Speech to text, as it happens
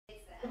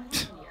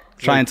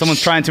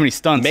Someone's trying too many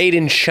stunts. Made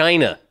in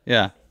China.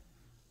 Yeah.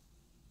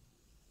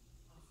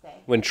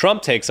 When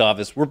Trump takes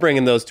office, we're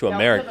bringing those to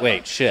America.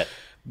 Wait, shit.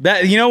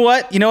 You know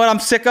what? You know what I'm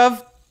sick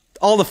of?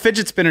 All the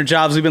fidget spinner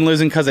jobs we've been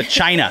losing because of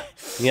China.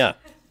 Yeah.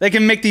 They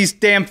can make these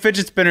damn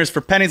fidget spinners for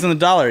pennies on the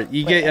dollar.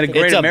 You get a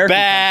great American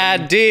bad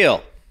company.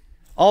 deal.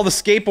 All the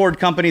skateboard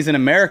companies in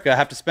America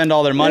have to spend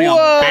all their money on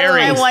bearings.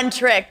 This is my one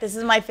trick. This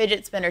is my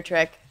fidget spinner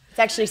trick. It's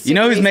actually super You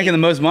know who's easy. making the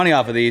most money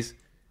off of these?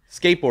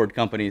 Skateboard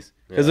companies.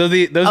 Because those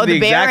are the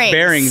exact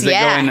bearings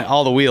that go in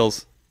all the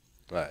wheels.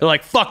 Right. They're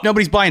like, fuck,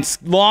 nobody's buying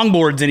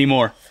longboards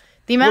anymore.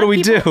 What do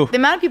we do? The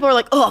amount of people are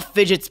like, oh,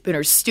 fidget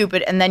spinner's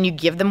stupid. And then you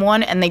give them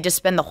one and they just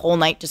spend the whole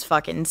night just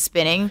fucking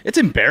spinning. It's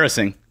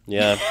embarrassing.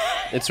 Yeah.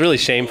 It's really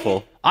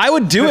shameful. I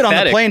would do it on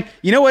the plane.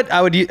 You know what?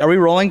 Are we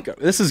rolling?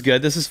 This is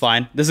good. This is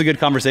fine. This is a good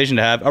conversation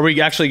to have. Are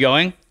we actually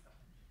going?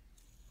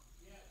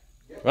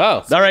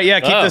 Oh. All right.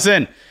 Yeah. Keep this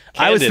in.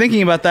 I was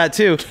thinking about that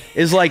too.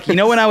 Is like, you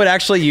know when I would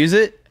actually use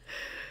it?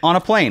 On a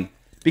plane.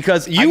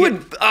 Because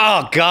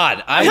oh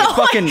God, I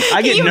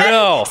get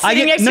nervous.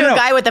 Sitting next to a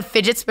guy with a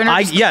fidget spinner.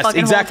 Yes,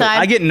 exactly.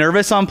 I get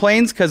nervous on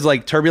planes because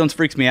like turbulence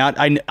freaks me out.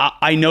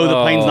 I know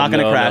the plane's not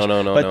going to crash,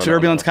 but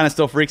turbulence kind of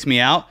still freaks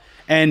me out.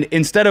 And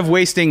instead of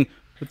wasting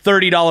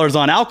 $30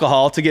 on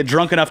alcohol to get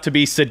drunk enough to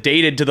be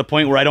sedated to the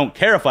point where I don't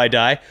care if I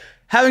die,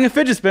 having a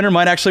fidget spinner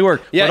might actually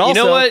work. Yeah, but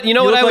also, you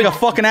know what? I look like a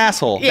fucking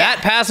asshole. Yeah.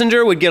 That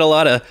passenger would get a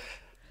lot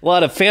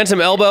of phantom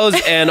elbows,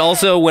 and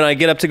also when I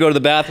get up to go to the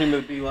bathroom, it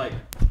would be like.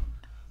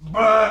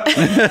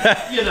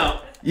 You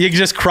know, you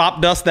just crop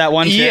dust that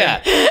one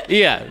chair.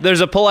 Yeah.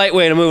 There's a polite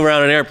way to move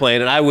around an airplane,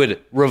 and I would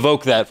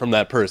revoke that from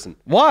that person.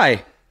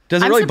 Why?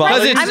 Does it really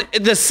bother you? Because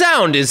the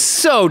sound is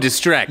so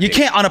distracting. You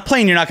can't on a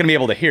plane. You're not going to be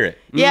able to hear it.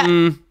 Yeah, I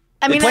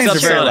mean, planes are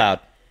very loud.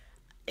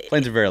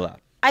 Planes are very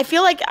loud. I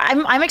feel like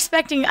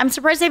I'm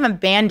surprised they haven't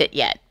banned it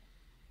yet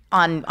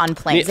on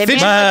planes. They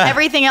banned like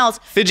everything else.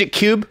 Fidget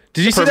cube.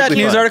 Did you see that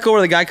news article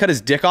where the guy cut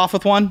his dick off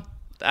with one?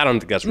 I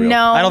don't think that's real.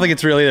 No, I don't think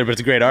it's real either, but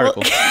it's a great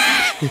article.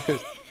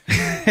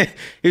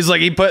 He's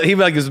like he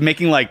was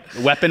making like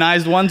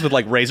weaponized ones with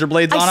like razor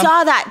blades on them. I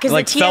saw that because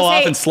like the TSA fell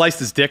off and sliced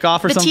his dick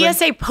off or something. The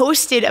TSA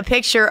posted a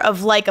picture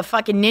of like a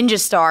fucking ninja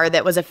star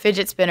that was a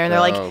fidget spinner, and they're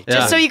like,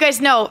 just so you guys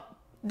know,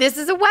 this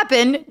is a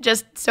weapon.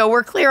 Just so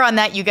we're clear on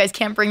that, you guys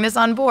can't bring this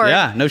on board.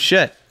 Yeah, no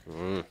shit.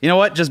 You know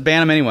what? Just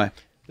ban them anyway.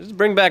 Just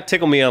bring back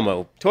Tickle Me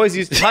Elmo. Hot toys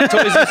used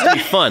to be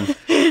fun.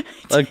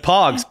 Like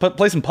Pogs.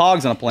 Play some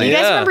Pogs on a plane. Do you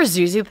guys remember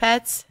Zuzu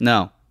Pets?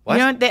 No. What?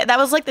 You know, that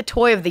was like the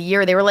toy of the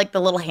year. They were like the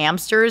little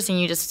hamsters,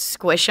 and you just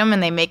squish them,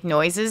 and they make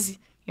noises.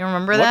 You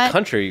remember that? What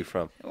country are you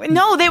from?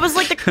 No, they was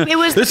like it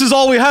was. This is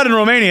all we had in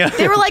Romania.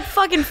 They were like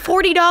fucking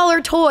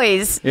 $40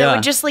 toys that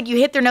would just like you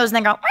hit their nose and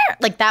then go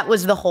like that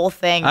was the whole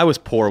thing. I was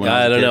poor when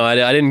I was a kid. know. I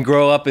didn't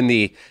grow up in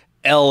the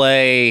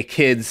L.A.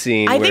 kid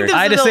scene. I think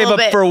I had to save up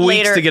for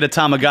weeks to get a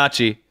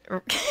Tamagotchi.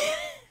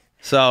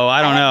 So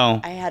I don't know.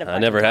 I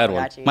never had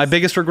one. My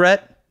biggest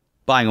regret: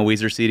 buying a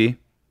Weezer CD.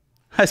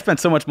 I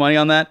spent so much money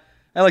on that.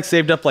 I like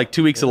saved up like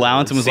 2 weeks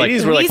allowance and was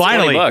CDs were like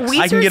finally, $20.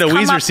 I can get a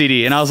Weezer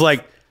CD. And I was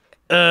like,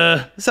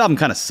 this album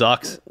kind of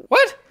sucks.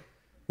 What?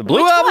 The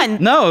blue Which album?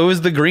 one? No, it was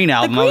the green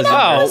album. green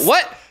album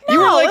what? You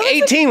were like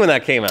 18 when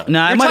that came out.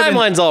 Nah, your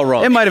timeline's all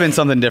wrong. It might have been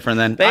something different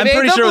then. They I'm made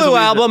pretty the sure blue it was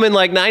album in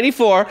like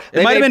 94.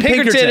 They might have made been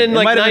Pinkerton in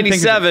like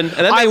 97. And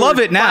then I love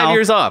it now. 5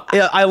 years off.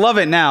 Yeah, I love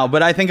it now,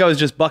 but I think I was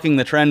just bucking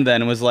the trend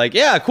then and was like,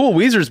 yeah, cool,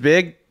 Weezer's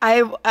big.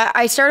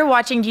 I started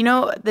watching. Do you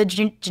know the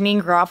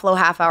Janine Garofalo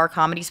half-hour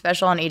comedy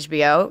special on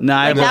HBO? No,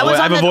 I've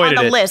avoided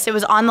on the it. list. It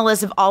was on the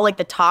list of all like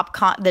the top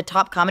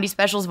comedy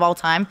specials of all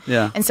time.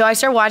 Yeah. And so I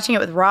started watching it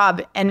with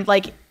Rob, and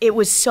like it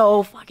was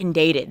so fucking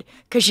dated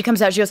because she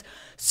comes out, she goes,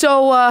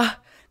 so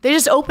they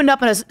just opened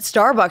up a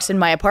Starbucks in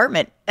my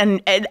apartment,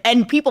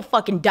 and people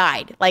fucking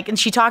died. Like, and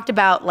she talked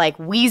about like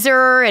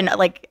Weezer and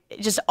like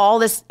just all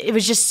this. It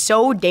was just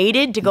so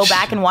dated to go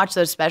back and watch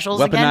those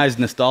specials again. Weaponized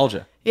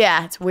nostalgia.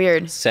 Yeah, it's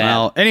weird. Sad.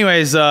 Well,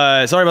 anyways,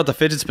 sorry about the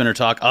fidget spinner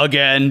talk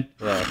again.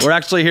 Right. We're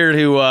actually here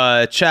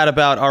to chat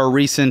about our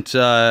recent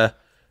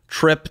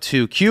trip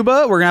to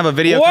Cuba. We're gonna have a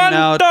video coming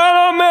out.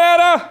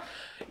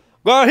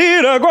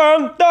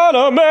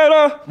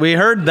 We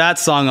heard that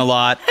song a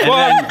lot.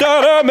 And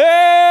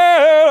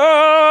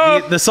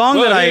the song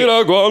that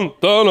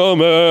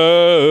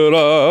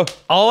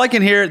all I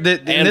can hear, and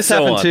this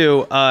happened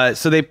too.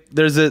 So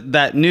there's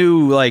that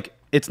new like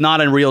it's not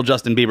a real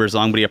Justin Bieber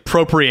song, but he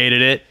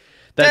appropriated it.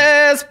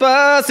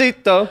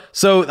 Despacito.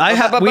 So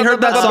we heard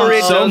that song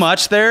so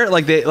much there,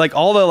 like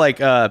all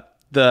the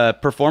the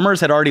performers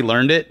had already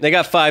learned it. They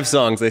got 5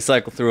 songs. They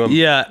cycle through them.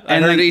 Yeah,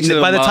 and then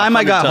by the time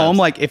I got home,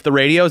 like if the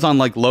radio's on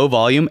like low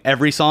volume,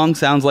 every song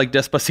sounds like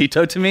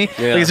Despacito to me.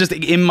 Yeah. Like, it's just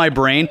in my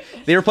brain.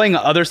 They were playing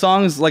other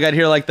songs, like I'd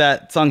hear like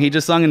that song he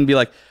just sung and be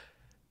like,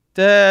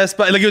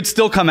 like it would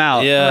still come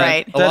out. Yeah,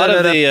 right. A lot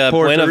of the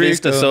Buena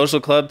Vista social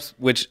clubs,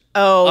 which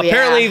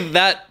apparently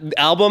that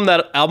album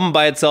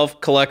by itself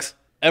collects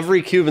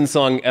every Cuban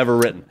song ever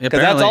written.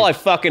 Because that's all I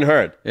fucking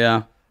heard.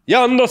 Yeah.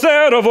 Yando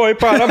cero voy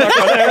para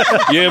Macané.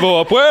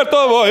 Llevo a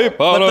Puerto voy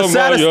para But the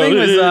saddest thing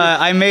was Mayarí.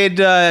 I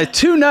made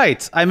 2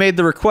 nights. I made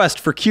the request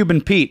for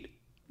Cuban Pete.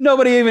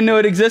 Nobody even knew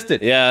it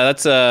existed. Yeah,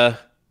 that's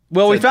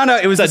Well, we found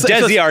out it was it's a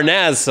Desi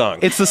Arnaz song.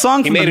 It's the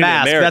song He from made The it in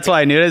Mask. American. That's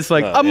why I knew it. It's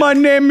like, yeah. my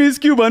name is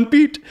Cuban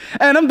Pete,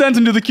 and I'm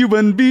dancing to the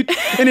Cuban beat,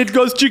 and it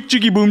goes chick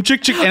chicky boom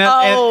chick chick. And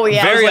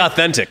Yeah. Very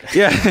authentic.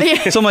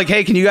 yeah. So I'm like,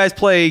 hey, can you guys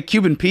play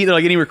Cuban Pete? They're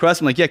like, any requests?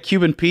 I'm like, yeah,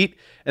 Cuban Pete.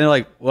 And they're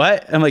like,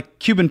 what? And I'm like,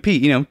 Cuban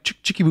Pete, chick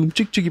chicky boom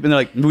chick chicky. And they're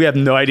like, we have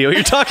no idea what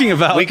you're talking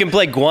about. We can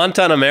play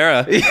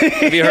Guantanamera.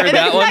 Have you heard Isn't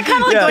that one? that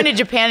kind of like going to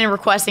Japan and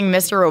requesting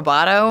Mr.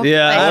 Roboto?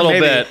 Yeah, Like, a little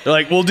maybe. bit. They're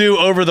like, we'll do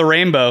Over the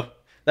Rainbow.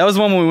 That was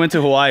one when we went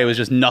to Hawaii. It was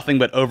just nothing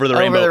but Over the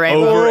Rainbow. Over the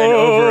Rainbow. Over and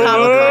over and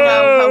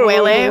over.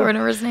 Kawele, or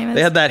whatever his name is.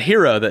 They had that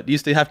hero that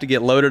used to have to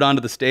get loaded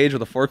onto the stage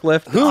with a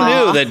forklift. Who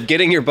knew that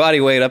getting your body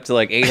weight up to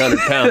like 800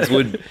 pounds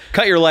would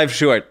cut your life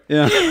short?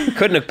 Yeah.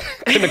 Couldn't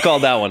have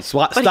called that one.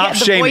 But he Stop had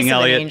the shaming, voice of an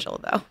Elliot.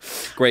 angel, though.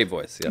 Great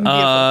voice. Yeah.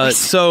 Beautiful voice.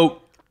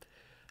 So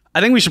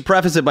I think we should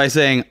preface it by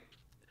saying,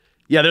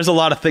 yeah, there's a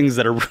lot of things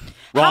that are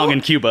wrong in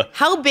Cuba.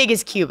 How big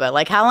is Cuba?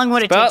 Like, how long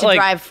would it take About, to like,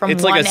 drive from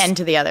it's one like a end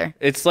to the other?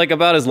 It's like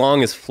about as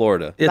long as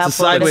Florida. It's About a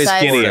Florida sideways size?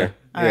 skinnier.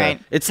 All right.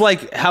 It's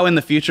like how in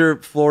the future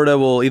Florida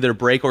will either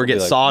break or get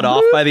like, sawed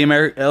off by the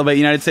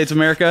United States of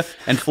America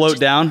and float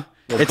down.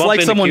 It's Bump like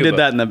into someone Cuba. did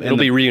that in the. It'll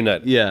be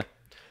reunited. Yeah.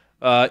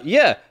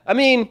 Yeah. I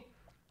mean,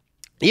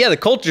 yeah, the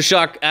culture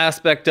shock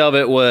aspect of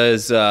it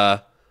was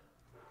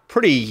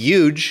pretty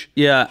huge.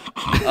 Yeah.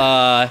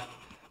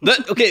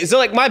 Okay, so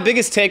like my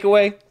biggest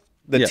takeaway,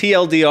 the Yeah.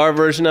 TLDR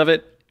version of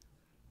it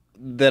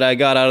that I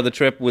got out of the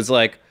trip was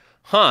like,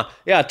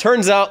 yeah, it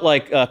turns out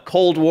like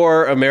Cold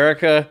War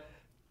America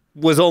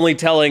was only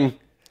telling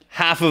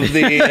half of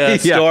the Yeah.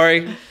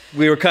 story.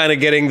 We were kind of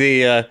getting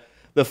the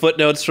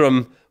footnotes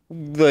from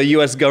the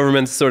U.S.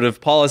 government's sort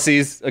of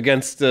policies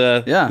against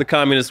the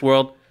communist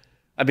world.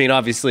 I mean,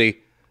 obviously,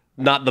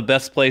 not the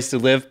best place to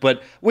live,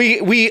 but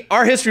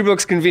our history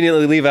books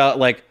conveniently leave out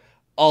like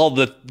all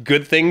the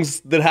good things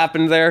that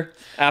happened there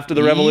after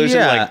the revolution,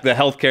 Yeah. like the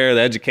healthcare,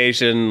 the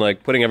education,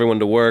 like putting everyone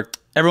to work.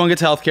 Everyone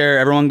gets healthcare.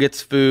 Everyone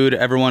gets food.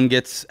 Everyone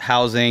gets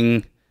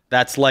housing.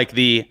 That's like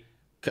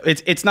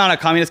it's not a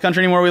communist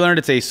country anymore. We learned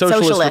it's a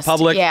socialist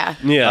republic. Yeah.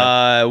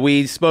 Yeah.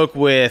 We spoke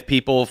with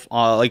people,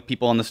 like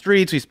people on the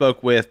streets. We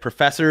spoke with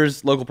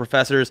professors, local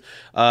professors.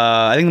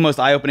 I think the most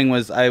eye-opening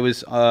was I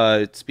was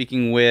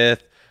speaking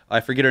with, I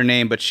forget her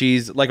name, but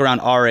she's like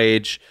around our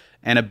age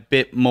and a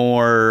bit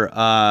more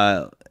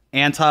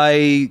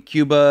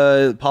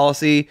anti-Cuba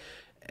policy.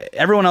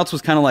 Everyone else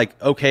was kind of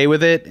like okay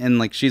with it, and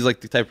like she's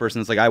like the type of person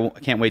that's like I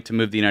can't wait to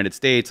move to the United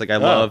States. Like I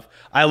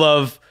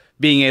love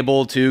being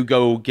able to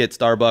go get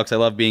Starbucks. I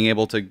love being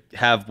able to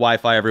have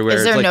Wi-Fi everywhere.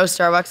 Is there It's like, no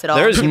Starbucks at all?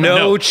 There's no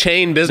No.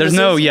 chain business.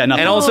 nothing.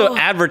 And also Oh.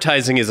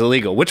 advertising is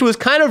illegal, which was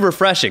kind of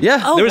refreshing.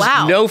 Yeah. Oh, There's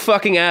wow. no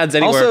fucking ads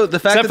anywhere. Also, the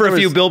fact except that for a there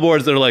few was-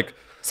 billboards that are like,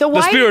 So the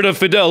why- spirit of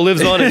Fidel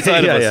lives on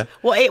inside Yeah, of us.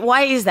 yeah.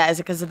 Why is that? Is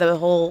it because of the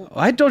whole...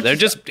 I don't. They're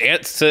just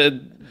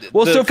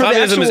Well, the so for the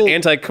communism actual- is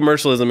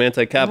anti-commercialism,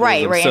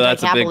 anti-capitalism, Right, so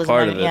that's a big anti-capitalism,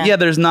 part of it. yeah. yeah.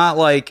 There's not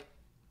like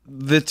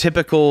the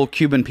typical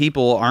Cuban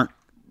people aren't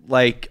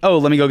like, oh,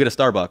 let me go get a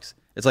Starbucks.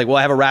 It's like, well,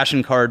 I have a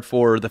ration card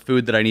for the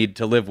food that I need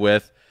to live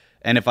with,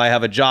 and if I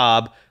have a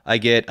job, I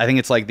think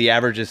it's like the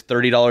average is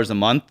 $30 a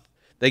month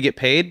they get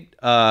paid,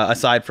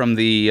 aside from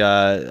the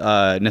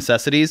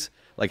necessities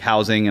like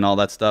housing and all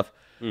that stuff.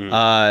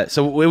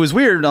 So it was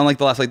weird on like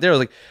the last like there. I was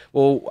like,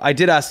 well, I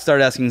did start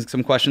asking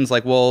some questions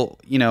like, well,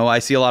 I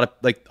see a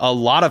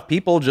lot of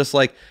people just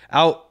like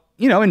out,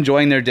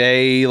 enjoying their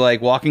day, like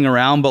walking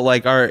around, but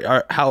like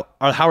how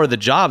are the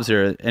jobs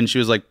here? And she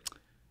was like,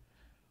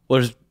 well,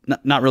 there's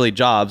not really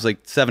jobs.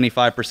 Like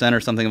 75% or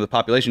something of the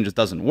population just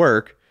doesn't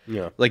work.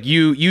 Yeah. Like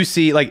you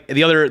see like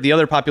the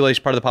other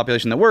population, part of the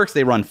population that works,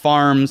 they run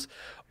farms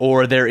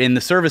or they're in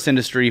the service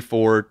industry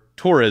for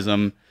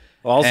tourism.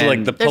 Also, And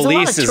like the There's a lot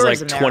police of is like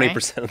tourism there,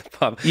 20% of the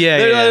pop. Yeah,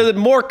 There yeah. are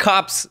more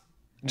cops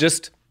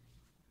just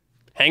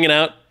hanging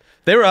out.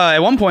 They were at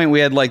one point we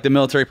had like the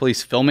military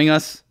police filming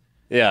us.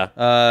 Yeah.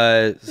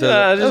 So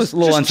that was a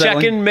little just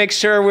unsettling. checking, make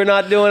sure we're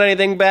not doing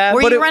anything bad.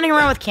 Were But you it- running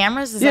around with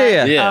cameras? Is Yeah,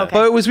 that... yeah. Oh, okay.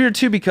 But it was weird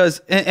too because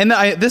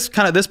this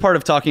part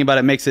of talking about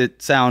it makes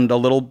it sound a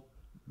little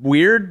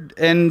weird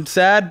and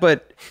sad.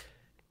 But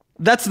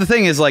that's the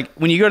thing is like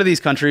when you go to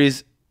these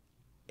countries,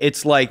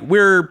 it's like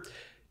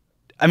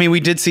we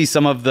did see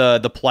some of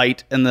the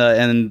plight and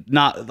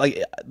not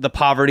like the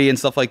poverty and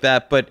stuff like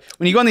that. But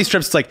when you go on these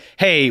trips, it's like,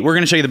 hey, we're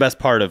going to show you the best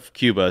part of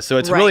Cuba. So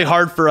it's Right. really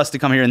hard for us to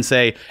come here and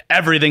say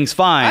everything's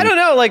fine. I don't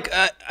know. Like,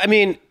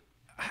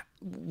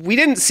 we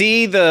didn't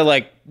see the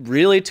like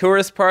really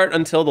tourist part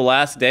until the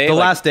last day. The like,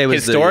 last day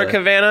was historic the,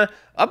 Havana.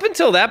 Up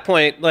until that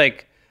point,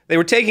 like they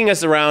were taking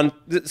us around.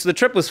 So the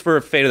trip was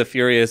for Fate of the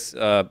Furious,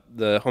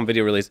 the home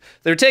video release.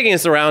 They were taking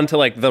us around to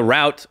like the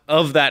route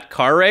of that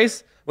car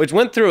race, which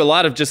went through a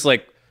lot of just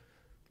like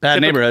bad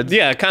neighborhoods.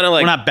 Yeah, kind of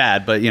like Well, not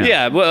bad, but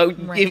Yeah, well,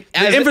 Right.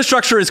 The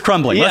infrastructure is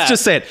crumbling. Yeah. Let's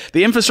just say it.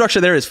 The infrastructure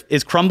there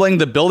is crumbling.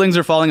 The buildings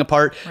are falling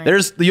apart.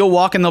 You'll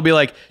walk and there'll be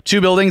like 2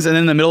 buildings, and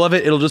in the middle of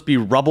it, it'll just be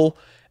rubble.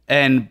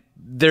 And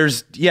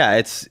It's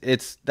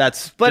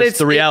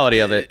the reality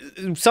of it.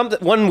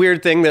 One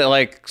weird thing that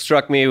like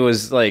struck me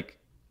was like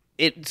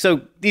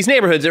so these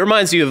neighborhoods, it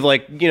reminds you of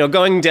like, you know,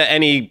 going to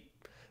any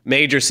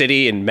major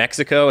city in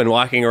Mexico and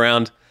walking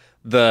around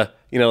the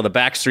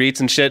back streets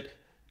and shit.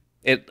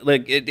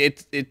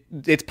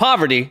 It's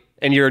poverty,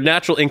 and your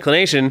natural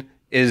inclination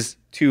is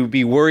to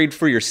be worried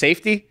for your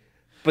safety.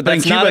 But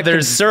that's Cuba, not a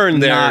concern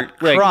there. Not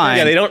crime.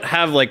 Yeah, they don't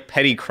have like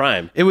petty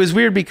crime. It was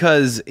weird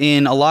because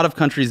in a lot of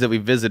countries that we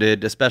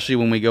visited, especially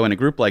when we go in a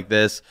group like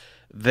this,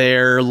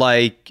 they're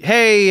like,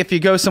 hey, if you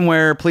go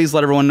somewhere, please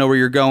let everyone know where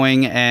you're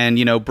going, and,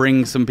 you know,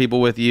 bring some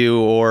people with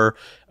you, or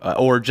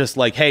just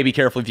like, hey, be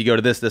careful if you go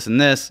to this, and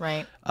this.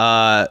 Right.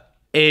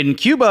 In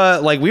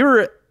Cuba, like, we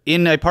were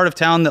in a part of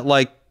town that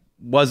like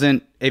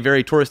wasn't a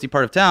very touristy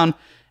part of town,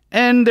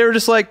 and they were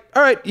just like,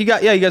 all right, you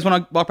guys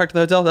want to walk back to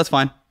the hotel? That's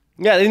fine.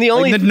 Yeah, and the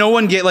only no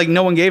one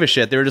gave a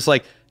shit. They were just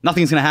like,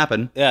 nothing's gonna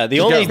happen. Yeah, the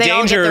only they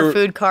don't get their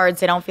food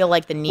cards. They don't feel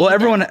like the need. Well,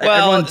 everyone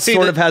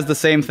sort of has the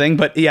same thing,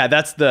 but yeah,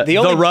 that's the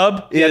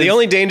rub. Yeah, the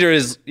only danger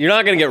is you're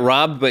not gonna get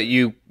robbed, but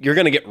you're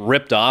gonna get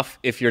ripped off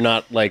if you're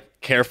not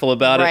like careful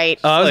about it. Right.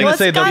 I was gonna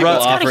say the rub.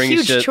 It's not a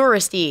huge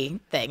touristy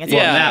thing.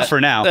 It's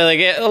for now. Like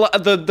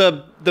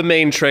the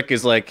main trick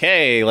is like,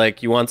 hey,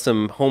 like you want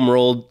some home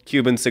rolled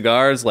Cuban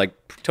cigars, like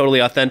totally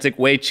authentic,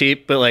 way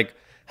cheap, but like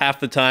half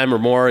the time or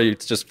more,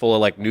 it's just full of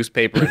like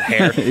newspaper and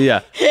hair.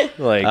 Yeah.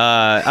 Like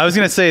I was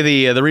gonna say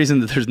the reason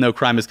that there's no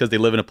crime is because they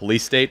live in a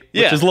police state,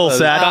 which is a little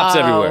sad. Cops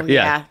everywhere.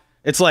 Yeah.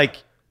 It's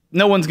like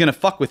no one's gonna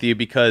fuck with you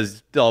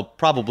because they'll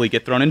probably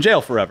get thrown in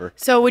jail forever.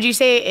 So would you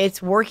say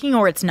it's working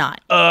or it's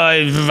not?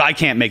 I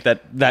can't make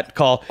that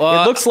call.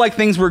 It looks like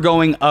things were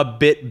going a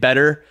bit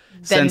better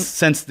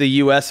since the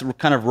U.S.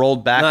 kind of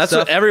rolled back. No, that's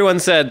stuff. what everyone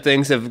said.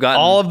 Things have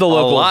gotten all of the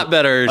locals a lot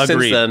better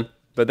since then.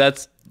 But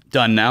that's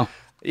done now.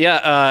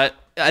 Yeah.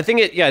 I think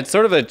it's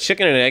sort of a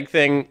chicken and egg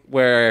thing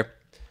where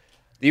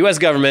the U.S.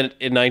 government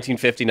in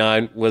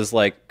 1959 was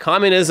like,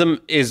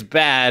 communism is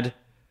bad,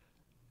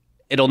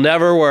 it'll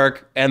never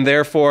work, and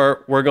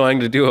therefore we're going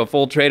to do a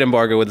full trade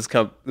embargo with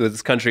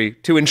this country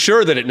to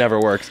ensure that it never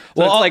works. So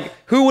well, it's like,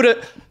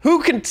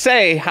 who can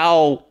say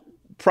how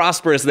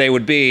prosperous they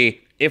would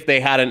be if they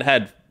hadn't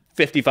had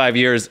 55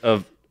 years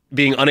of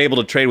being unable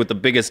to trade with the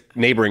biggest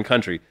neighboring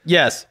country?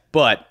 Yes,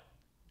 but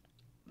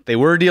they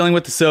were dealing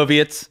with the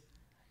Soviets.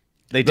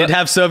 They did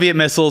have Soviet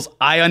missiles.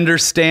 I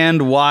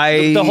understand why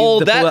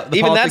even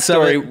that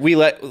story, we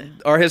let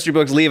our history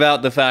books leave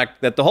out the fact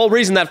that the whole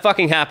reason that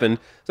fucking happened.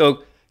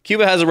 So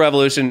Cuba has a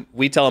revolution.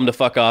 We tell them to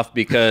fuck off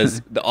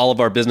because all of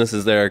our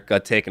businesses there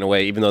got taken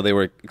away, even though they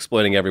were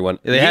exploiting everyone.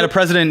 They had a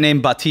president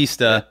named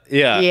Batista.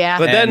 Yeah.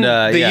 But then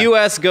the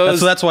U.S. goes.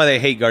 So that's why they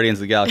hate Guardians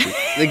of the Galaxy.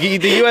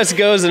 The U.S.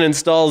 goes and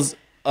installs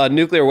a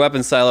nuclear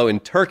weapons silo in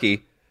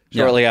Turkey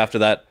shortly after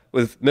that,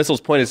 with missiles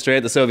pointed straight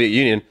at the Soviet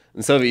Union. And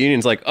the Soviet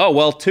Union's like, oh,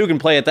 well, two can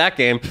play at that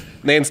game.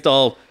 And they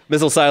install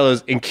missile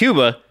silos in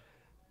Cuba.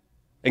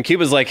 And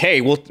Cuba's like,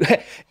 hey, well,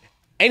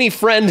 any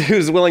friend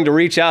who's willing to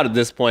reach out at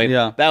this point,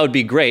 that would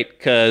be great,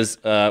 because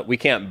we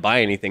can't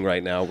buy anything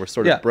right now. We're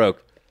sort of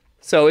broke.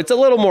 So it's a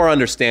little more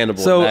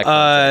understandable.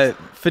 So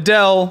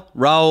Fidel,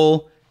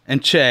 Raul,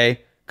 and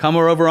Che come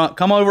over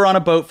on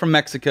a boat from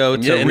Mexico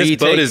to and this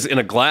boat is in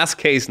a glass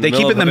case. They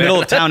keep it in the middle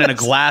of town in a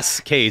glass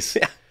case.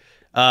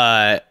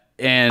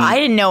 And I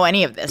didn't know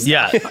any of this.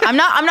 Yeah, I'm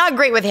not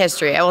great with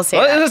history. I will say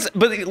that.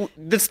 But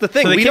that's the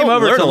thing. So they came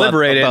over to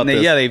liberate it, and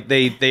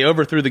this. they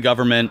overthrew the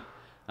government,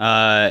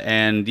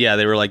 and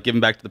they were like giving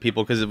back to the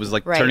people because it was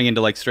like turning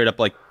into like straight up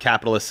like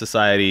capitalist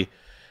society,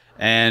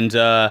 and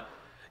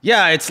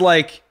it's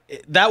like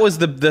that was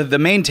the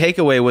main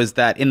takeaway was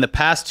that in the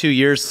past 2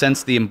 years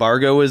since the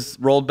embargo was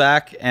rolled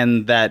back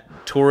and that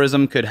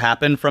tourism could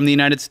happen from the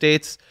United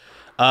States,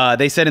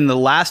 they said in the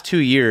last 2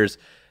 years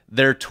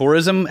their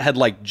tourism had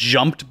like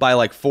jumped by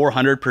like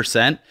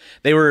 400%.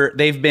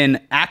 They've been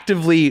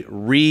actively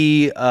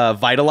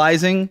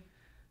revitalizing,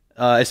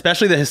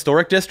 especially the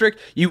historic district.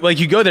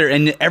 You go there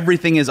and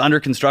everything is under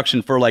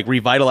construction for like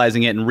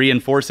revitalizing it and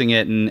reinforcing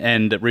it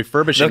and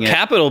refurbishing it. The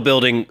Capitol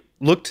building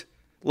looked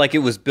like it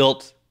was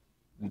built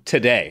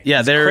today.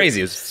 Yeah, they're crazy.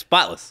 It was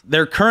spotless.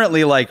 They're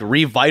currently like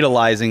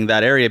revitalizing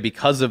that area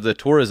because of the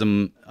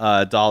tourism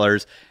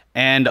dollars,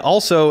 and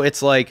also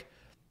it's like.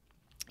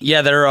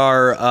 Yeah, there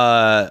are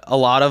a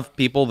lot of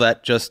people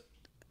that just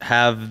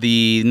have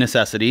the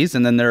necessities,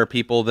 and then there are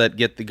people that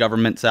get the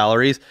government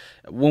salaries.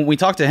 When we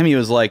talked to him, he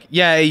was like,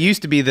 "Yeah, it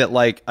used to be that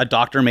like a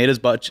doctor made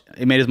as much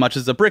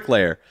as a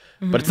bricklayer,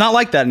 but it's not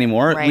like that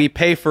anymore. Right. We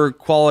pay for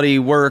quality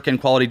work and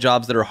quality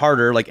jobs that are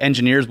harder. Like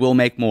engineers will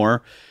make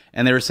more."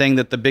 And they were saying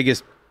that the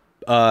biggest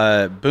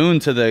boon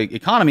to the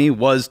economy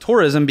was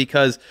tourism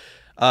because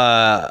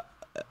I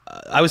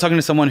was talking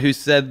to someone who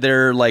said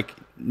they're like.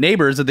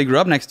 Neighbors that they grew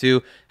up next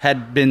to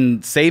had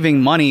been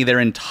saving money their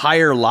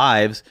entire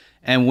lives,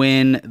 and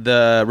when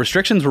the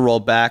restrictions were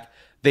rolled back,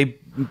 they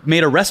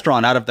made a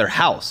restaurant out of their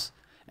house,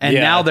 and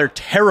now they're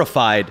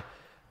terrified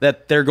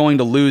that they're going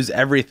to lose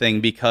everything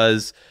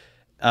because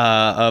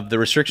of the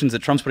restrictions that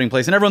Trump's putting in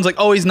place. And everyone's like,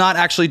 oh, he's not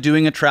actually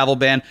doing a travel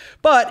ban.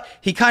 But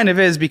he kind of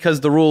is,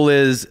 because the rule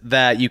is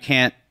that you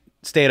can't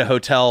stay at a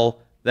hotel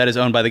that is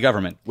owned by the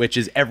government, which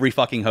is every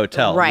fucking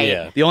hotel. Right.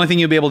 Yeah. The only thing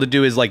you'll be able to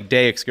do is like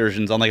day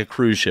excursions on like a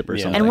cruise ship or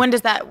something. And when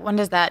does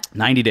that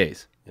 90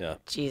 days. Yeah.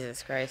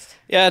 Jesus Christ.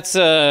 Yeah, it's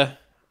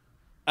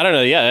I don't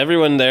know. Yeah,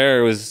 everyone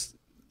there was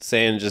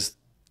saying just,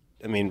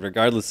 I mean,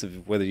 regardless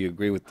of whether you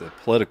agree with the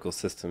political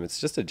system, it's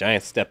just a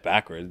giant step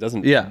backward. It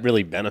doesn't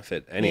really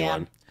benefit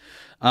anyone.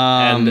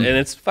 And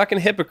it's fucking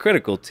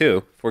hypocritical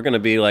too. If we're gonna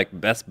be like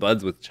best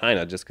buds with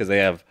China just because they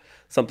have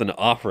something to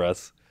offer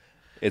us,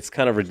 it's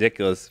kind of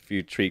ridiculous if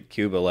you treat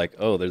Cuba like,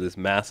 oh, they're this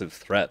massive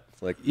threat.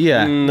 It's like,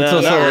 no,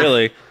 not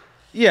really.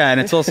 Yeah, and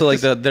it's also like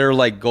their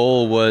like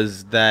goal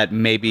was that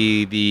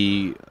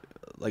maybe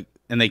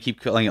and they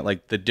keep calling it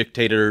like the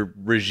dictator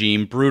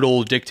regime,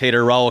 brutal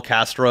dictator Raul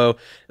Castro.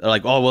 They're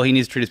like, oh, well, he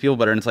needs to treat his people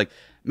better. And it's like,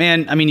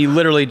 man, I mean, you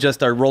literally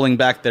just are rolling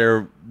back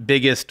their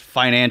biggest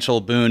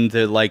financial boon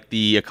to like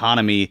the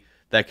economy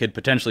that could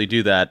potentially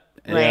do that.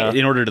 Right.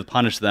 In order to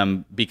punish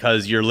them,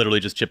 because you're literally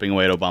just chipping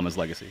away at Obama's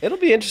legacy. It'll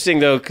be interesting,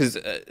 though, because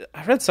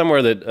I read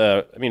somewhere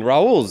that, I mean,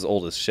 Raul's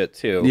old as shit,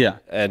 too. Yeah.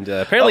 And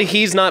apparently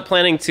he's not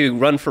planning to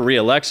run for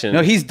re-election.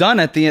 No, he's done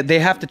at the end. They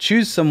have to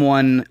choose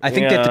someone. I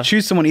think they have to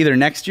choose someone either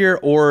next year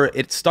or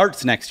it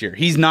starts next year.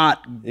 He's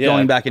not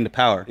going back into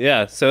power.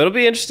 Yeah, so it'll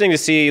be interesting to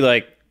see,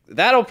 like,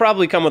 that'll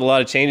probably come with a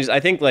lot of changes. I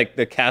think, like,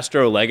 the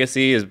Castro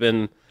legacy has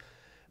been...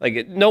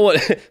 Like, no one,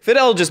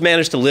 Fidel just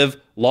managed to live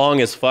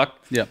long as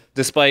fuck,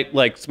 despite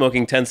like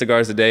smoking 10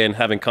 cigars a day and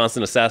having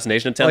constant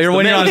assassassination attempts.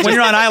 When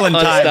you're on island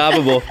time,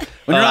 unstoppable.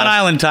 When you're on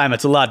island time,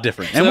 it's a lot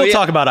different, and we'll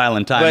talk about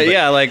island time. But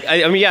yeah, like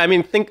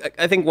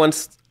I think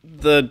once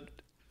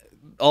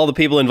all the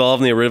people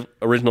involved in the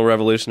original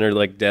revolution are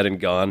like dead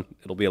and gone,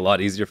 it'll be a lot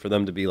easier for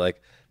them to be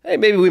like, hey,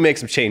 maybe we make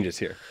some changes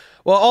here.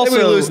 Well, also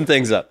maybe we're loosen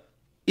things up.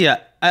 Yeah,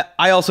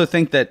 I also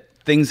think that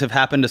things have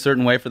happened a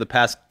certain way for the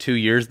past 2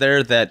 years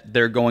there that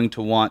they're going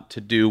to want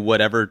to do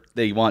whatever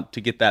they want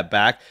to get that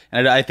back.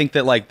 And I think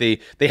that like they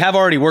have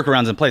already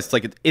workarounds in place. It's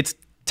like it's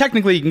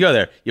technically you can go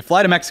there. You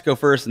fly to Mexico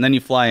first and then you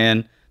fly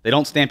in. They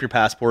don't stamp your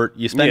passport.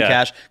 You spend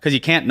cash because you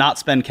can't not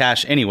spend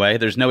cash anyway.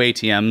 There's no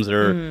ATMs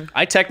or.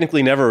 I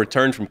technically never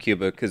returned from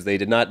Cuba because they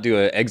did not do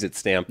an exit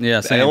stamp.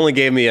 Yeah, they only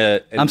gave me an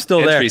I'm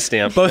still entry there.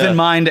 stamp, both in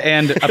mind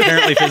and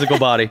apparently physical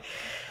body.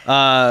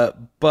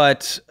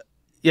 But.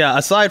 Yeah,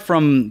 aside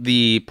from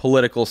the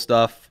political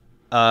stuff,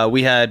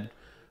 we had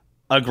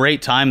a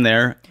great time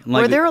there.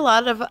 Were there a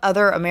lot of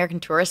other American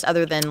tourists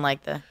other than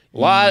like the... A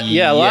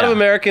lot of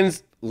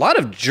Americans, a lot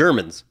of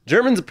Germans.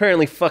 Germans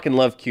apparently fucking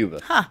love Cuba.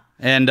 Huh.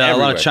 And a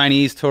lot of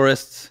Chinese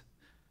tourists.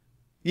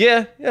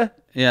 Yeah.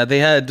 Yeah, they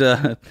had...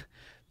 there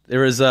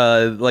was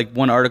like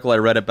one article I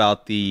read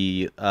about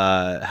the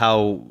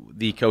how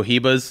the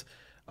Cohibas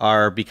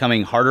are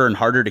becoming harder and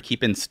harder to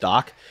keep in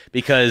stock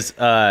because...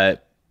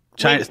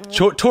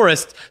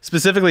 tourists,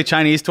 specifically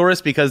Chinese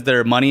tourists, because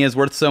their money is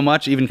worth so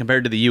much, even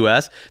compared to the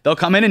U.S., they'll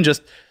come in and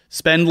just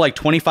spend like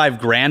 25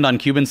 grand on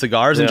Cuban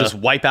cigars and just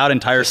wipe out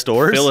entire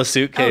stores. Fill a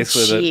suitcase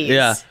with it.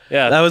 Yeah.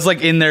 That was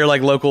like in their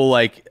like local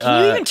like.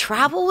 Can you even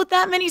travel with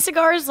that many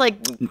cigars?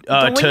 Like to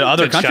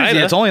other countries? China?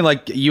 Yeah, it's only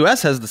like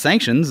U.S. has the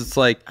sanctions. It's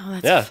like. Oh,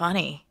 that's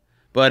funny.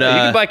 But you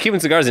can buy Cuban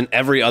cigars in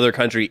every other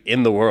country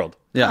in the world.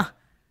 Yeah,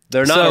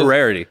 they're not a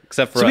rarity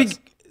except for us.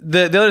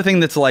 The other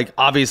thing that's like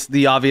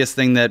the obvious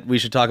thing that we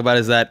should talk about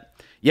is that,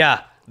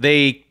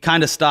 they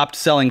kind of stopped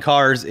selling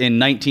cars in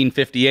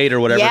 1958 or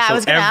whatever. Yeah, I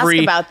was going to ask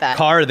about that.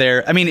 Car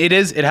there, I mean, it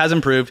has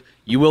improved.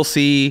 You will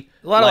see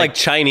a lot of like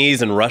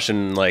Chinese and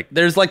Russian, like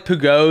there's like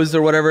Pugots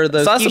or whatever.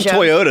 I saw some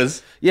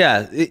Toyotas.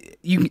 Yeah,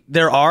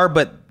 there are,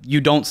 but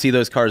you don't see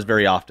those cars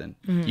very often.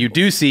 Mm-hmm. You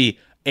do see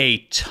a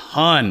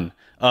ton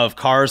of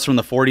cars from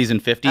the 40s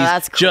and 50s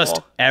that's cool. just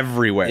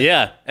everywhere.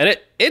 Yeah, and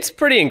it's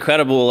pretty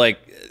incredible. Like,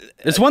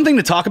 it's one thing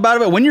to talk about it,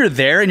 but when you're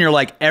there and you're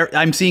like,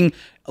 I'm seeing,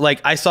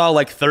 like, I saw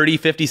like 30,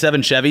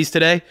 57 Chevys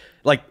today.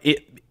 Like,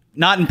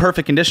 not in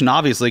perfect condition,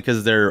 obviously,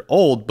 because they're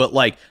old, but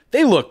like,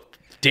 they look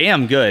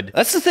damn good.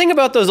 That's the thing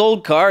about those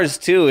old cars,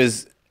 too,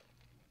 is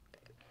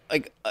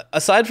like,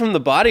 aside from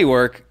the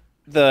bodywork,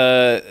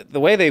 the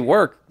way they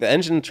work, the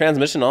engine,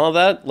 transmission, all of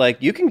that,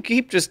 like, you can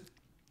keep just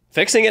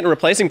fixing it and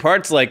replacing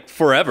parts like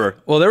forever.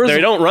 Well, they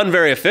don't run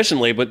very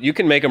efficiently, but you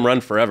can make them run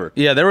forever.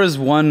 Yeah, there was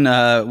one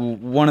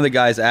of the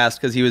guys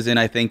asked because he was in,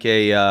 I think,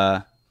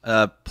 a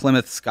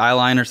Plymouth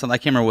Skyline or something. I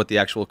can't remember what the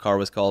actual car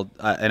was called,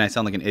 and I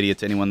sound like an idiot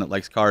to anyone that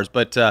likes cars.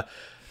 But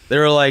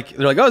they're like,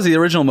 oh, is it the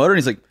original motor? And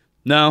he's like,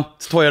 no,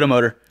 it's a Toyota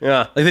motor.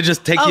 Yeah, like they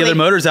just take the other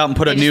motors out and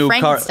put a new car.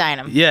 Frankenstein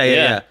them.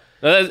 Yeah.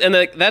 And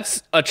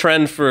that's a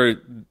trend for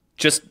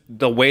just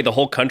the way the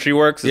whole country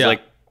works. Is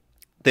like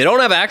they don't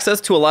have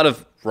access to a lot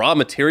of raw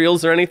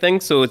materials or anything,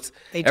 so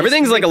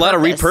everything's like a lot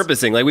of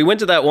repurposing. Like we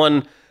went to that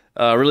one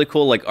really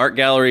cool like art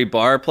gallery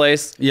bar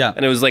place,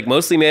 and it was like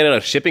mostly made out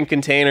of shipping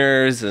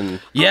containers and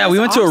we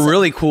went to a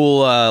really cool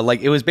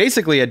like it was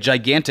basically a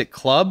gigantic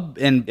club,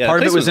 and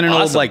part of it was in an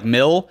old like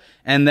mill,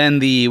 and then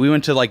we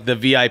went to like the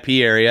VIP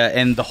area,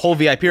 and the whole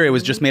VIP area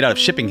was just made out of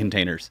shipping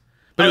containers.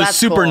 But it was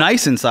super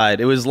nice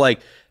inside. It was like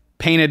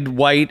painted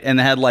white and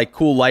it had like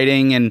cool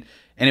lighting and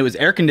it was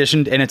air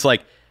conditioned. And it's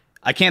like,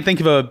 I can't think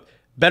of a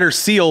better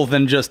seal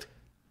than just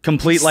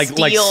complete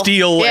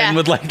steel and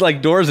with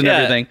like doors and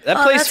everything.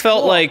 That place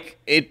felt like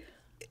it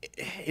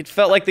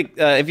felt like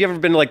have you ever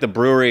been to like the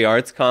Brewery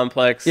Arts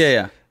Complex?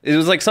 Yeah. It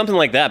was like something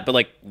like that, but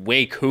like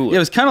way cooler. It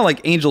was kind of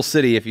like Angel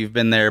City if you've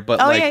been there, but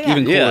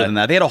even cooler than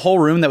that. They had a whole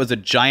room that was a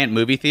giant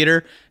movie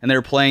theater, and they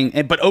were playing,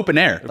 but open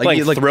air.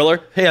 Playing Thriller?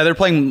 Yeah, they're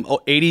playing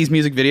 80s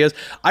music videos.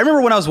 I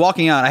remember when I was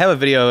walking out, I have a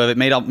video of it.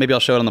 Maybe I'll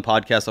show it on the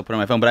podcast. I'll put it on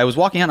my phone. But I was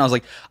walking out, and I was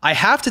like, I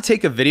have to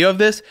take a video of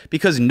this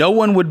because no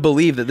one would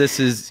believe that this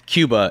is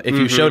Cuba if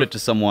you showed it to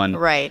someone.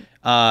 Right.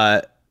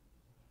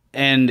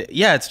 And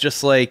yeah, it's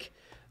just like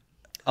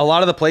a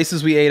lot of the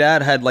places we ate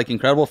at had like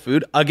incredible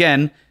food.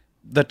 Again,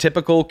 the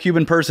typical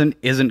Cuban person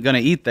isn't going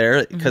to eat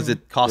there because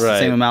it costs the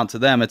same amount to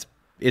them.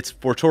 It's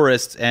for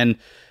tourists and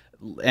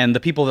the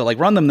people that like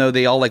run them though,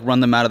 they all like run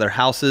them out of their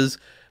houses.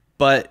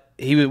 But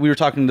we were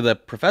talking to the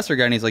professor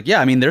guy and he's like, yeah,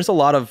 I mean, there's a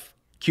lot of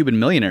Cuban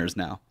millionaires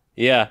now.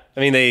 Yeah. I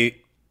mean,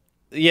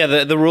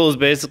 the rule is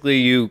basically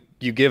you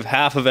give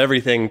half of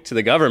everything to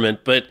the government,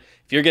 but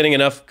if you're getting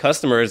enough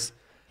customers,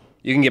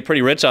 you can get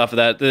pretty rich off of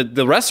that.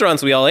 The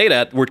restaurants we all ate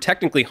at were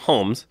technically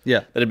homes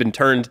that had been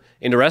turned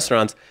into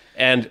restaurants.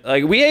 And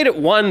like we ate at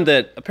one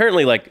that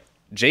apparently like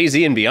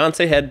Jay-Z and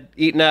Beyonce had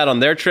eaten at on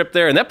their trip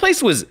there. And that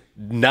place was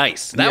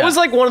nice. That was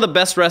like one of the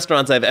best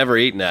restaurants I've ever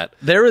eaten at.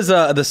 There was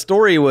the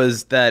story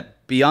was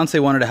that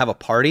Beyonce wanted to have a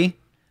party,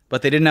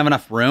 but they didn't have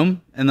enough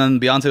room. And then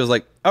Beyonce was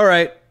like, all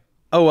right,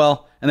 oh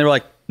well. And they were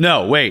like,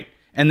 no, wait.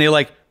 And they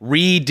like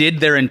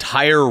redid their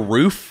entire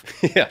roof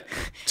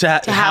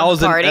to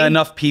house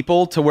enough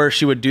people to where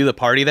she would do the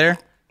party there.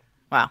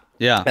 Wow.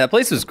 Yeah. That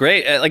place was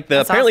great.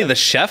 Apparently the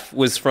chef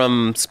was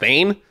from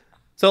Spain.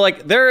 So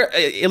like they're,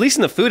 at least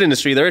in the food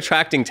industry, they're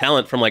attracting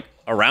talent from like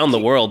around the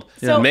world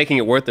and making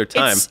it worth their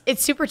time.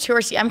 It's super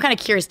touristy. I'm kind of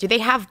curious. Do they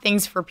have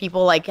things for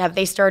people like, have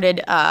they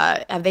started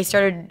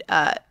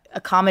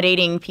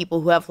accommodating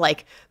people who have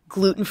like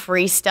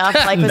gluten-free stuff?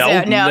 Like,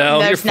 no,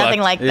 there's nothing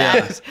like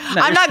that.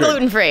 No, I'm not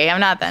gluten-free. I'm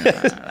not then.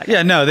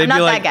 Yeah, no, they'd be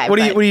like, what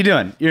are you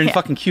doing? You're in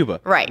fucking Cuba.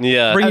 Right.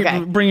 Yeah.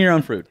 Bring your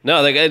own fruit.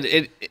 No, like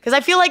because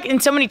I feel like in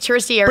so many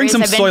touristy areas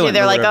I've been to,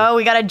 they're like, oh,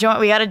 we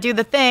gotta do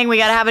the thing. We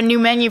gotta have a new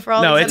menu for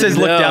all. No, it says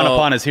look down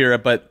upon us here,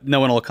 but no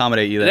one will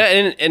accommodate you there.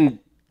 Yeah, and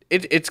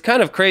it's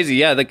kind of crazy.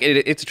 Yeah, like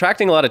it's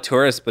attracting a lot of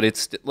tourists, but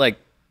it's like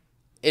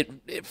it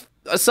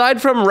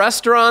aside from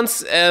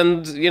restaurants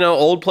and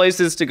old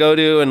places to go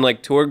to and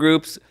like tour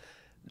groups,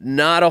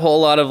 not a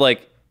whole lot of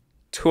like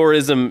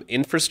tourism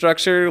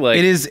infrastructure. Like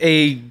it is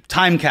a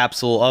time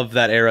capsule of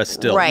that era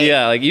still. Right.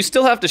 Yeah, like you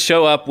still have to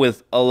show up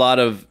with a lot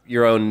of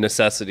your own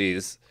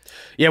necessities.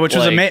 Yeah, which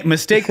was a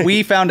mistake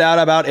we found out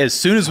about as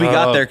soon as we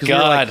got there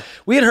because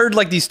we had heard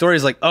like these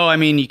stories like, oh, I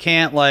mean, you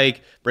can't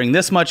like bring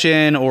this much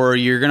in, or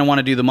you're gonna want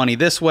to do the money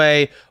this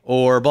way,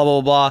 or blah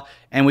blah blah.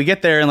 And we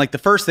get there, and like the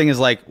first thing is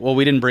like, well,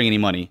 we didn't bring any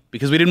money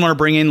because we didn't want to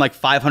bring in like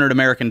 $500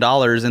 American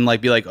and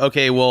like be like,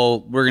 okay,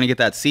 well, we're gonna get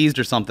that seized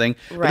or something.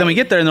 Right. But then we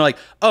get there, and they're like,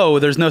 oh,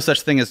 there's no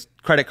such thing as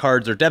credit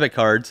cards or debit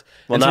cards.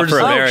 Well, not for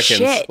Americans.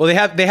 Shit. Well, they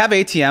have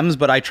ATMs,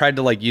 but I tried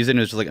to like use it, and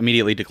it was just like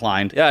immediately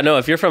declined. Yeah, no,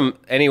 if you're from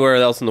anywhere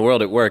else in the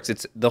world, it works.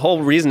 It's the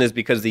whole reason is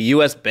because the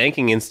U.S.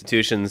 banking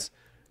institutions.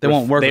 They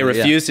won't work. They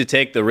refuse to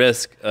take the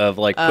risk of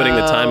like putting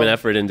the time and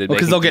effort into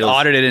because they'll get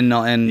audited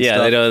and yeah,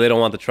 stuff. They don't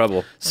want the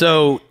trouble.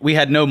 So we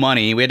had no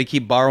money. We had to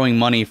keep borrowing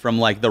money from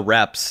like the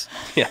reps.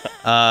 Yeah.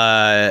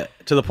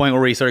 To the point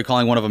where we started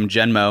calling one of them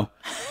Genmo.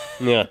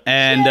 Yeah.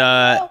 And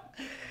the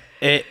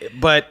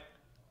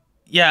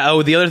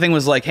other thing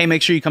was like, hey,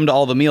 make sure you come to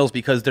all the meals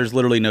because there's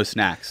literally no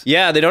snacks.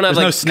 Yeah, they don't have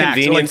there's like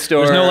convenience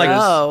stores. There's no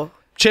like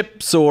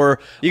chips or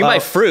you can buy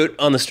fruit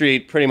on the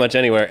street pretty much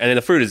anywhere, and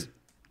the fruit is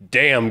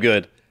damn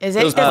good. Is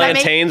it? Those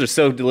plantains are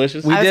so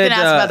delicious. I was going to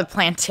ask about the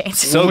plantains.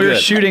 So we were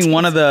shooting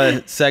one of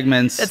the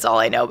segments. That's all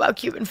I know about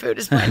Cuban food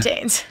is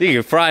plantains. You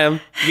can fry them.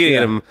 You can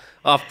get them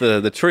off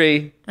the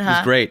tree. It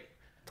was great.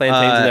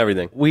 Plantains and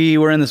everything. We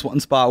were in this one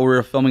spot where we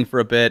were filming for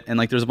a bit, and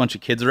like there was a bunch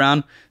of kids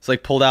around. So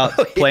like pulled out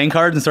playing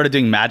cards and started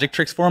doing magic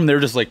tricks for them. They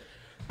were just like,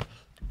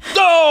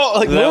 oh!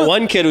 Like, that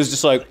one kid was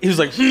just like, he was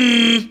like,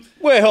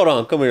 wait, hold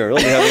on, come here.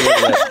 Let me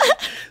have you.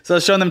 So I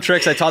was showing them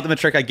tricks. I taught them a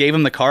trick. I gave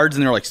them the cards,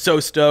 and they were like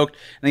so stoked.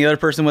 And the other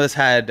person with us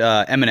had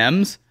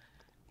M&Ms,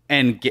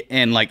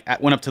 and like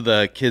went up to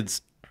the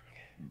kid's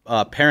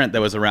parent that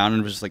was around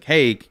and was just like,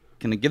 "Hey,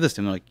 can I give this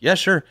to him?" They're like, "Yeah,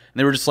 sure." And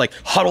they were just like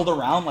huddled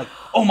around, like,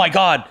 "Oh my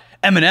god,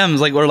 M&Ms!"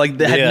 Like, or like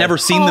they had never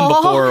seen them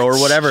before or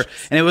whatever.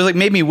 And it was like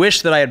made me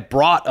wish that I had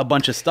brought a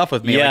bunch of stuff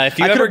with me. Yeah, like, if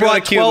you I could ever have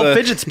brought go to 12 Cuba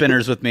fidget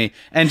spinners with me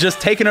and just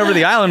taken over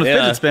the island with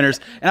fidget spinners,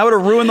 and I would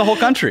have ruined the whole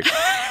country.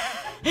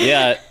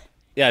 Yeah.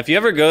 If you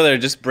ever go there,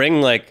 just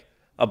bring like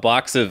a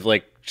box of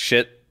like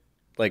shit,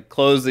 like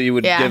clothes that you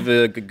would give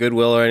a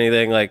Goodwill or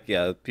anything. Like,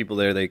 people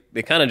there, they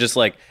kind of just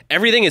like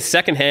everything is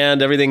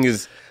secondhand, everything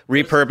is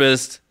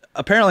repurposed.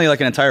 Apparently,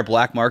 like an entire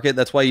black market.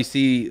 That's why you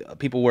see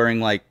people wearing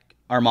like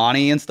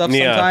Armani and stuff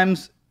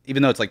sometimes,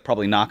 even though it's like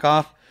probably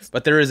knockoff.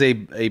 But there is a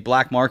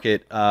black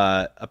market.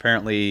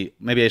 Apparently,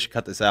 maybe I should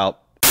cut this out.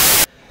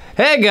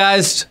 Hey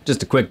guys,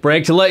 just a quick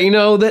break to let you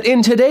know that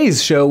in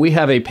today's show we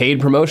have a paid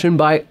promotion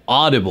by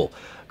Audible.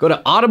 Go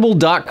to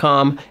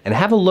audible.com and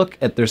have a look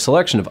at their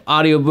selection of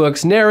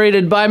audiobooks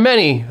narrated by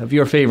many of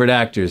your favorite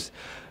actors.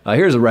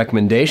 Here's a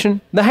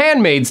recommendation. The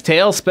Handmaid's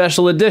Tale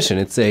Special Edition.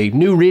 It's a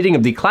new reading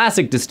of the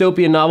classic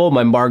dystopian novel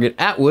by Margaret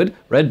Atwood,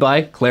 read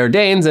by Claire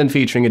Danes and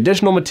featuring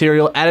additional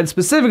material added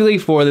specifically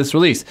for this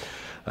release.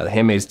 The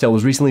Handmaid's Tale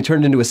was recently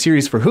turned into a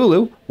series for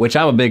Hulu, which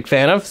I'm a big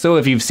fan of, so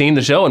if you've seen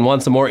the show and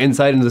want some more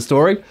insight into the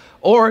story,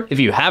 or if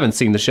you haven't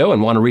seen the show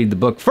and want to read the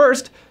book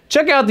first,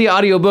 check out the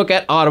audiobook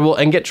at Audible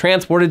and get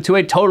transported to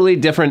a totally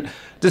different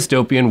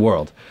dystopian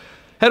world.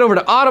 Head over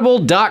to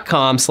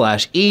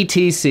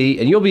audible.com/ETC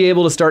and you'll be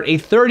able to start a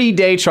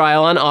 30-day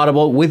trial on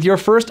Audible with your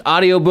first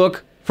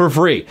audiobook for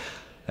free.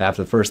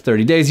 After the first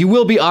 30 days, you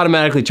will be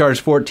automatically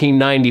charged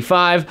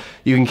 $14.95.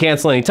 You can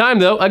cancel anytime,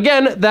 though.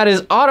 Again, that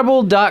is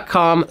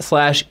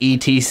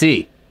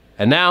audible.com/ETC.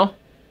 And now,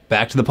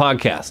 back to the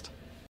podcast.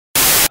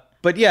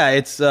 But yeah,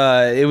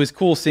 it was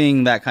cool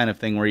seeing that kind of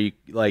thing where you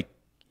like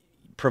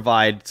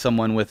provide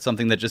someone with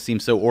something that just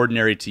seems so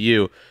ordinary to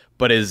you,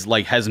 but is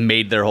like has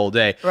made their whole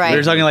day. Right.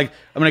 They're talking like,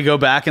 I'm gonna go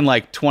back in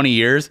like 20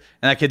 years,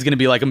 and that kid's gonna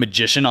be like a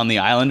magician on the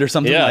island or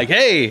something. Yeah. Like,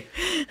 hey,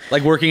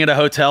 like working at a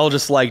hotel,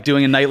 just like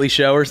doing a nightly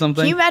show or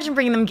something. Can you imagine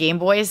bringing them Game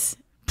Boys?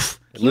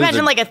 Can you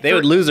imagine like they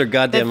would lose their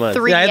goddamn mind.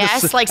 3DS, I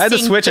had the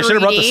seeing Switch. I should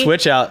have brought the 3D.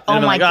 Switch out. Oh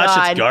And my been like, God.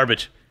 that shit's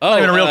garbage. Not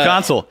even a real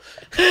console.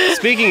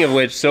 Speaking of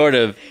which, sort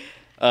of,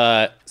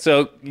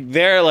 so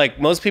they're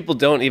like, most people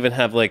don't even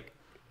have like,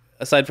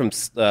 aside from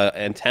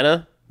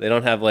antenna, they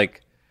don't have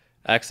like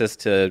access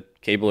to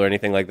cable or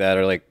anything like that,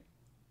 or like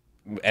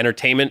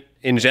entertainment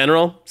in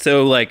general.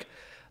 So like,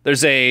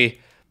 there's a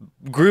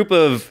group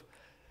of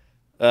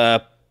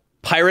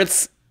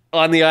pirates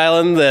on the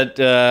island that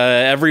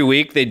every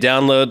week they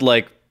download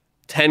like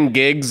 10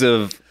 gigs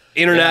of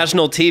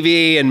international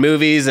TV and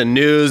movies and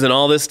news and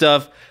all this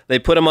stuff. They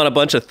put them on a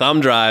bunch of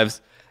thumb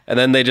drives, and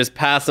then they just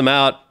pass them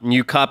out, and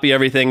you copy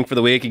everything for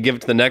the week and give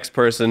it to the next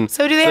person.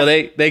 So do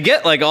they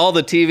get like all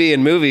the TV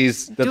and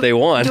movies that they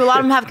want. Do a lot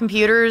of them have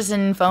computers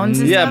and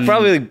phones and Yeah, stuff?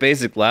 probably like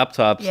basic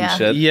laptops and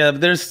shit. Yeah,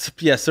 there's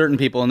certain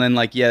people, and then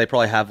like they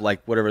probably have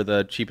like whatever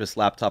the cheapest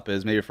laptop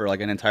is, maybe for like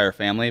an entire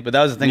family. But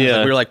that was the thing. Was,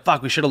 like, we were like,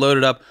 fuck, we should have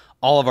loaded up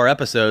all of our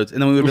episodes, and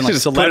then we would have been like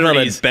just put it on a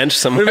celebrities. bench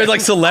somewhere. We've been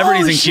like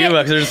celebrities Oh, in shit. Cuba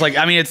because they're just like,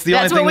 I mean, it's the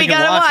That's only what thing we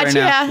can gotta watch watch. right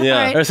now. Yeah.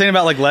 All right. I was thinking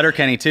about like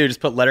Letterkenny too. Just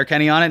put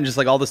Letterkenny on it, and just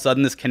like all of a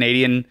sudden, this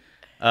Canadian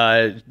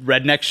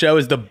redneck show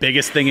is the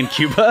biggest thing in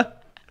Cuba.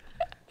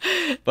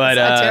 But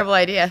That's a terrible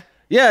idea.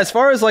 yeah, as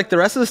far as like the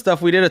rest of the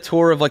stuff, we did a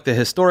tour of like the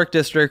historic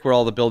district where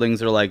all the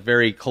buildings are like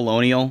very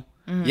colonial.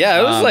 Yeah,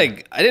 it was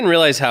like, I didn't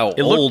realize how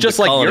looked old just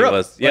the like colony Europe.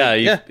 was. Yeah,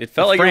 Like, it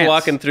felt like you were France.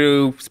 walking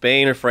through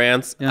Spain or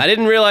France. Yeah. I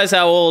didn't realize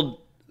how old.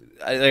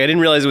 I didn't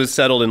realize it was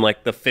settled in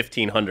like the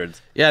 1500s.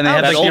 Yeah, and they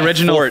had that like the old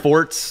original fort.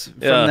 forts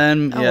from Yeah.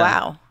 them. Oh, yeah.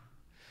 wow.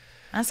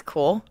 That's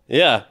cool.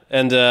 Yeah,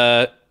 and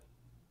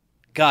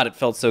God, it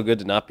felt so good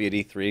to not be at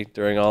E3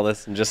 during all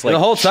this and just like The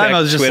whole time check I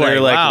was just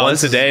Twitter like, wow,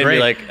 once this a day is and be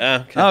great.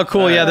 like, okay. Oh,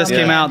 cool. Yeah, this Yeah.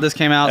 came out. This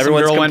came out. Some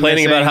Everyone's girl went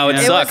complaining missing. about how it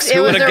Yeah. sucks. It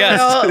Who was would've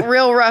guessed? a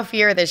real rough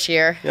year this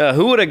year. Yeah,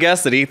 who would have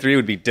guessed that E3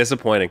 would be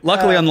disappointing?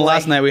 Luckily, on the boy.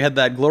 last night, we had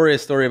that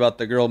glorious story about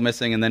the girl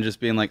missing, and then just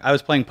being like, I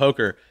was playing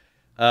poker.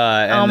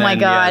 And Oh my then,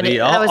 God.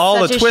 yeah, That was all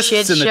such the a twists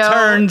shit and the show.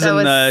 turns That and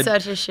was the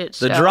such a shit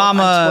the show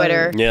drama on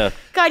Twitter. Yeah.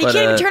 God, you But,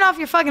 can't even turn off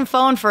your fucking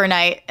phone for a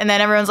night, and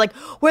then everyone's like,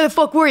 "Where the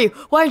fuck were you?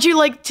 Why aren't you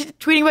like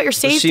tweeting about your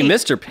safety?" She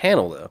missed her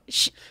panel though.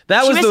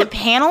 That She was missed the a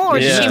panel, or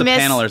Yeah. did she just a miss?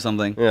 panel or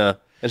something. Yeah,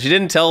 and she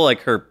didn't tell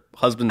like her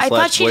husband I slash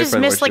thought she just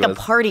boyfriend where missed like she a was.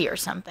 party or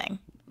something.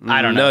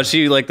 I don't know. No,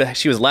 she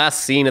she was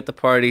last seen at the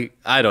party.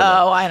 I don't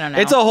know. Oh, I don't know.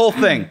 It's a whole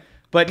thing.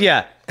 But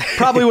yeah,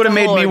 probably would have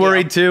made whole me ordeal.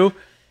 worried too.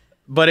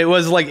 But it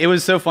was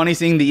so funny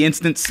seeing the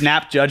instant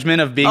snap judgment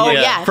of being Oh, like,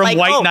 yeah. from Like,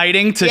 white oh,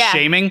 knighting to yeah,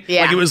 shaming.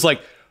 yeah. Like it was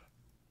like,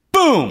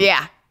 boom.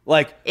 Yeah,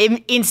 Like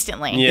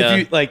instantly. Yeah. if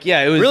you like,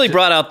 yeah, it was Really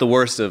brought out the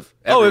worst of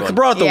everyone. it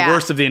brought out the Yeah.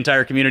 worst of the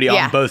entire community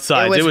Yeah. on both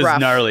sides. It was rough.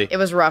 gnarly. It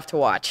was rough to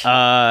watch.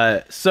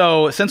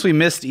 So since we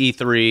missed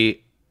E3,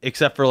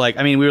 except for like,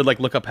 I mean, we would like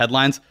look up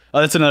headlines. Oh,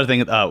 that's another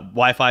thing.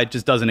 Wi-Fi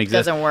just doesn't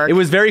exist. Doesn't work. It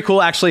was very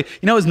cool, actually.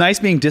 You know, it was nice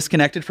being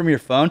disconnected from your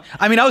phone.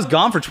 I mean, I was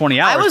gone for 20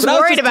 hours. I was but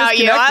worried just about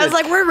you. I was disconnected.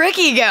 like, "Where'd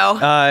Ricky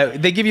go?"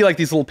 They give you like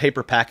these little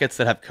paper packets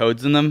that have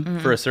codes in them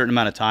for a certain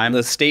amount of time.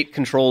 the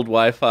state-controlled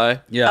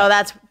Wi-Fi. Yeah. Oh,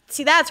 that's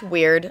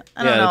weird.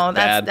 I don't Yeah, know. that's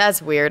bad.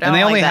 That's weird. I and they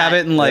don't only like have that.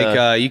 it in like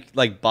Yeah. you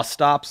like bus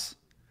stops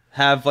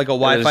have like a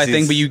Wi-Fi these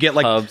thing, but you get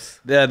like hubs.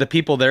 the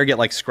people there get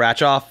like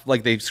scratch off,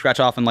 like they scratch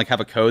off and like have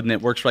a code and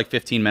it works for like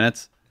 15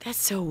 minutes. That's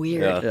so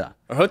weird. Yeah. Yeah.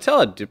 Our hotel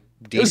had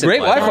decent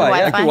great Wi-Fi,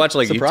 yeah. I could watch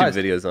like Surprised.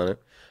 YouTube videos on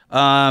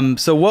it.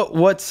 So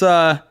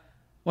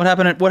what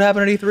happened at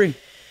E3?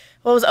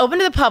 Well, it was open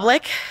to the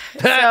public,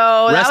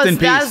 so Rest in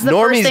that was peace. the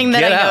Normies, first thing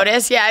that get I out.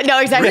 noticed. Yeah, no,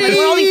 exactly.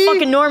 We're all these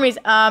fucking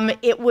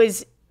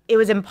normies. It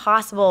was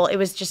impossible. It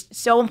was just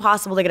so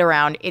impossible to get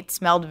around. It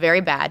smelled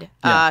very bad.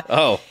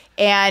 Oh.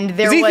 And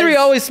there was E3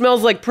 always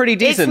smells like pretty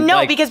decent.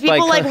 Because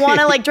people want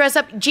to dress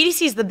up.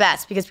 GDC is the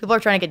best because people are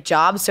trying to get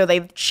jobs, so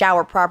they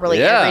shower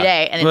properly every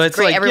day, and it's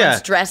great.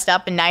 Everyone's dressed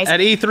up and nice. At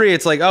E3,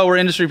 it's like, oh, we're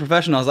industry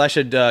professionals. I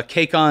should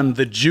cake on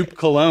the Jupe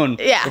cologne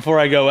before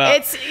I go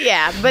out.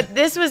 But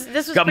this was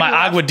got my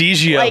Agua di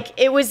Gio. Like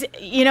it was,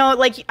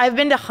 I've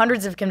been to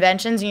hundreds of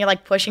conventions, and you're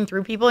like pushing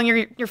through people, and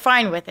you're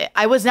fine with it.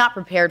 I was not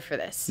prepared for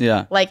this.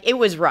 Yeah, like it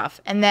was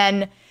rough. And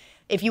then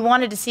if you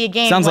wanted to see a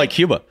game, sounds like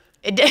Cuba.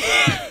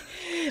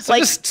 So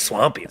just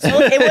swampy.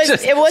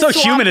 It was so swampy.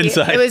 humid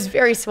inside. It was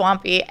very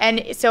swampy.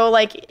 And so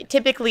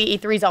typically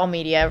E3 is all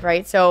media,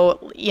 right?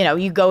 So,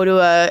 you go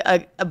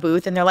to a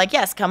booth and they're like,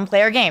 yes, come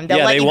play our game.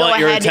 They want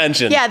your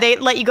attention. Yeah, they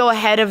let you go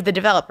ahead of the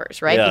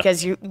developers, right? Yeah.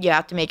 Because you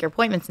have to make your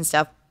appointments and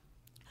stuff.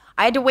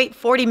 I had to wait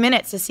 40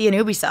 minutes to see an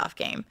Ubisoft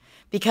game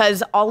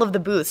because all of the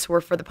booths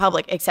were for the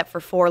public except for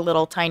 4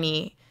 little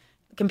tiny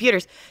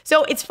computers.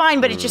 So it's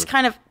fine, but it just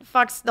kind of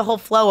fucks the whole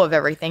flow of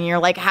everything. You're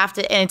like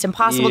and it's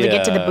impossible to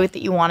get to the booth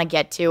that you want to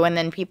get to, and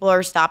then people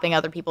are stopping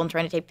other people and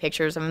trying to take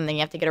pictures of them, and then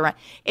you have to get around.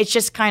 It's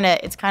just kind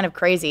of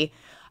crazy.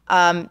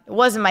 It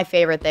wasn't my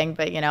favorite thing,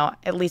 but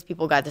at least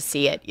people got to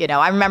see it.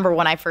 I remember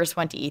when I first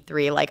went to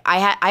E3,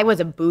 I was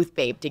a booth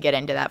babe to get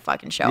into that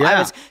fucking show. Yeah. I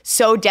was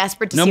so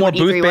desperate to see what E3 was.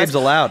 No more booth babes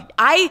allowed.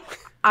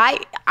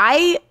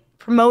 I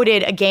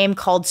promoted a game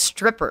called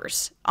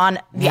Strippers on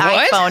the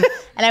iPhone,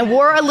 and I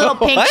wore a little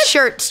pink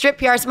shirt, strip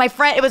PR. So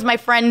it was my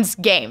friend's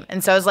game,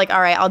 and so I was like,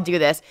 all right, I'll do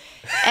this.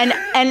 And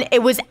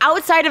it was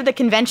outside of the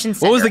convention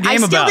center. What was the game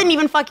about? I still about? didn't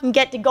even fucking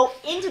get to go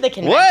into the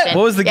convention.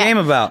 What was the game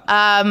about?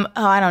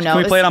 I don't know.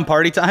 Can we play it on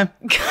party time?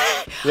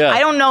 I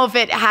don't know if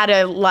it had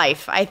a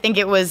life. I think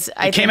it was.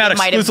 It came out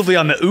exclusively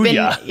on the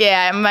Ouya.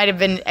 It might have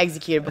been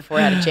executed before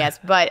it had a chance,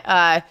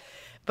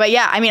 But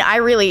yeah, I mean, I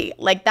really,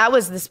 that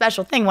was the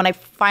special thing when I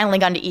finally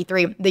got into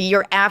E3 the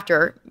year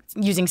after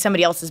using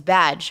somebody else's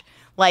badge.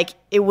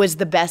 It was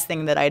the best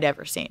thing that I'd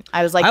ever seen.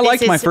 I was like, I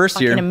liked my first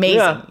year.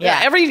 Amazing. Yeah.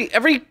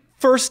 Every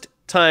first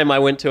time I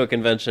went to a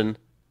convention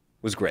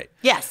was great.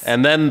 Yes.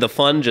 And then the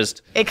fun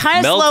just it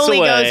kind of slowly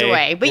goes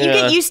away. But you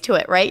get used to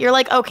it, right? You're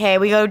like, okay,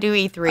 we go do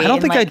E3. I don't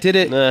think I did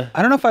it.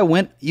 I don't know if I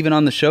went even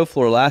on the show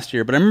floor last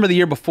year, but I remember the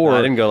year before. No,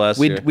 I didn't go last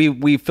year.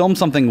 We filmed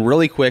something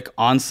really quick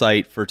on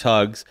site for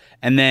Tugs,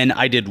 and then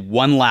I did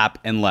one lap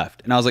and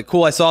left. And I was like,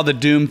 cool, I saw the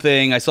Doom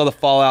thing. I saw the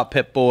Fallout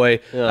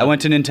Pip-Boy. Yeah. I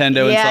went to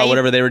Nintendo and saw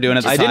whatever they were doing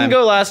at the time. I didn't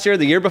go last year.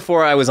 The year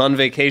before, I was on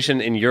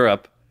vacation in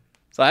Europe.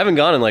 So I haven't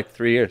gone in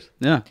 3 years.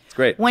 Yeah, it's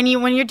great. When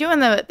you're doing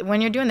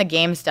the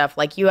game stuff,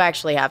 you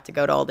actually have to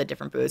go to all the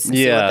different booths and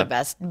see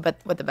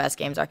what the best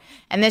games are.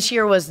 And this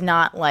year was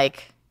not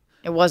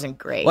it wasn't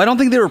great. Well, I don't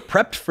think they were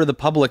prepped for the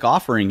public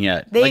offering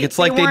yet. They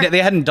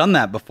hadn't done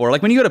that before.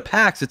 When you go to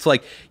PAX, it's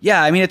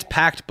it's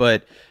packed,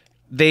 but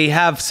they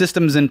have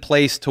systems in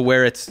place to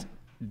where it's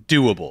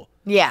doable.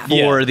 Yeah.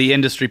 For the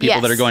industry people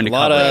that are going to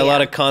cover it. A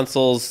lot of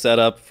consoles set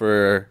up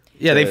for.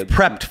 Yeah, they've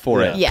prepped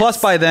for it. Yes.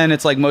 Plus, by then,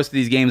 it's most of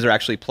these games are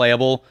actually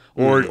playable,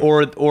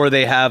 or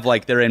they have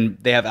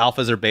they have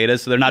alphas or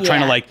betas, so they're not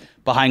trying to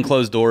behind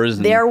closed doors.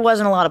 There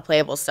wasn't a lot of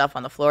playable stuff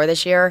on the floor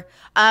this year.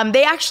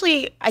 They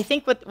actually, I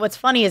think what's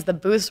funny is the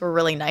booths were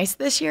really nice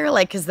this year,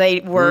 because they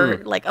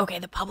were okay,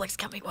 the public's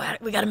coming,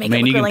 we got to make it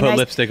look really nice. You can put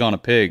lipstick on a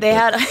pig. They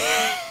had.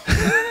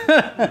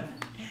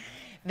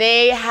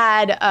 They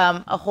had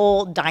a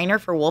whole diner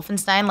for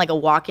Wolfenstein, a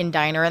walk-in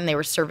diner, and they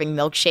were serving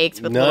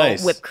milkshakes with little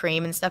whipped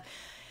cream and stuff.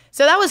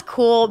 So that was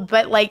cool,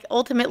 but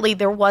ultimately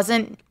there was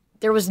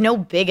no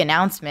big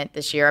announcement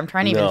this year. I'm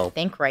trying to even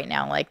think right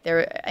now.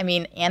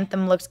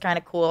 Anthem looks kind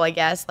of cool, I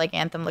guess.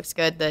 Anthem looks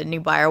good, the new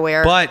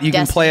BioWare. But you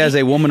can play as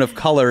a woman of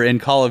color in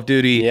Call of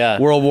Duty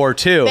World War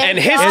II. And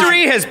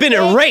history has been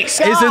erased.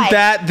 Isn't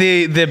that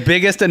the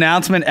biggest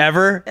announcement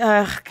ever?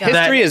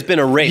 History has been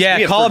erased.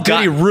 Yeah, Call of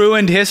Duty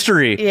ruined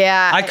history.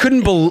 Yeah. I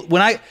couldn't believe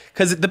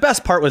because the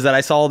best part was that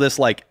I saw this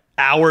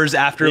hours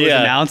after it was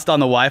announced on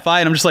the Wi-Fi,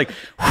 and I'm just like,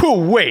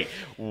 wait,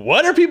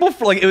 what are people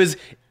for? It was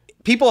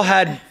people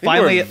had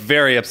finally were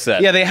very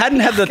upset. Yeah, they hadn't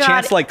had the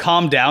chance to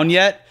calm down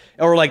yet,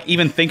 or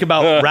even think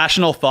about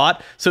rational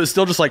thought. So it's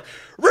still just yeah,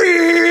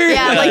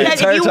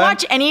 that, if you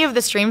watch any of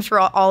the streams for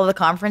all of the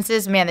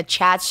conferences, man, the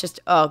chat's just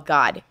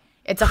god.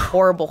 It's a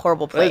horrible,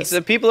 horrible place.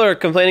 People are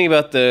complaining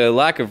about the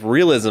lack of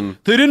realism.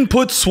 They didn't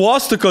put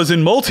swastikas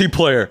in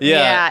multiplayer.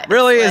 Yeah.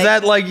 Really? Is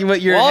that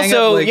what you're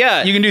also, you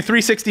can do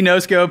 360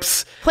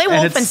 no-scopes. Play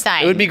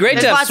Wolfenstein. It would be great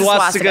to have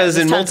swastikas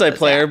in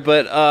multiplayer,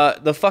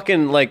 but the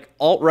fucking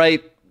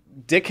alt-right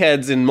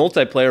dickheads in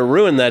multiplayer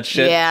ruin that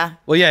shit. Yeah.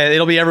 Well, yeah,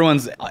 it'll be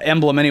everyone's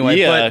emblem anyway.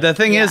 Yeah. But the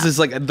thing is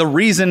the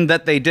reason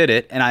that they did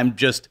it, and I'm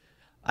just,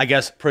 I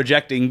guess,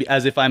 projecting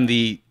as if I'm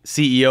the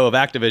CEO of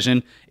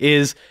Activision,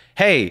 is,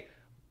 hey,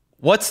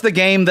 what's the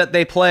game that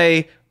they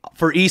play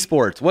for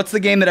esports? What's the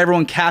game that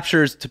everyone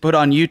captures to put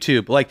on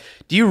YouTube?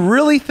 Do you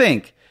really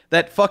think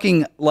that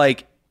fucking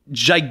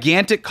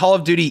gigantic Call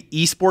of Duty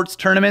esports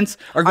tournaments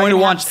are going to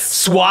want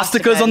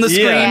swastikas on the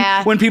screen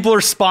when people are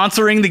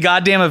sponsoring the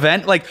goddamn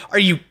event? Are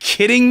you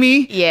kidding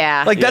me?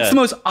 Yeah. That's the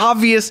most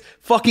obvious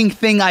fucking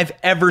thing I've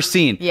ever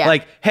seen. Yeah.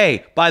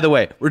 Hey, by the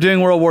way, we're doing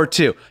World War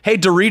II. Hey,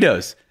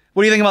 Doritos.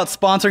 What do you think about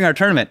sponsoring our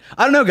tournament?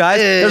 I don't know, guys.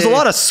 There's a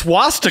lot of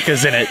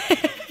swastikas in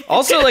it.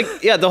 Also, like,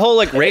 yeah, the whole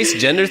like race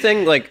gender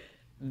thing. Like,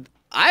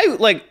 I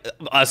like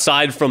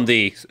aside from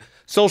the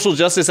social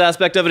justice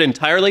aspect of it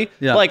entirely.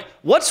 Yeah. Like,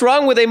 what's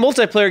wrong with a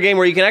multiplayer game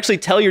where you can actually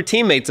tell your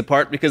teammates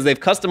apart because they've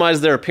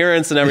customized their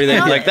appearance and everything?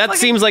 Like, that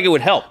seems like it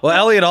would help. Well,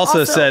 Elliot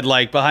also said,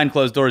 like, behind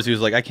closed doors, he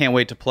was like, I can't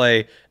wait to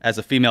play as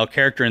a female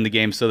character in the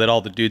game so that all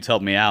the dudes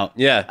help me out.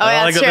 Yeah. Oh,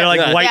 yeah, they're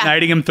like white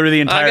knighting him through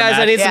the entire guys,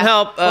 match. I need some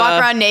help. Walk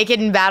around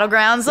naked in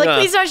battlegrounds. Like,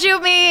 please don't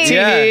shoot me.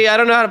 TV, I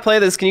don't know how to play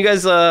this. Can you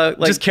guys, like,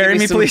 just carry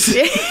me, please?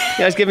 You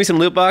guys give me some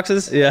loot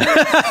boxes? Yeah.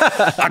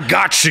 I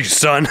got you,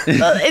 son.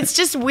 Well, it's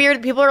just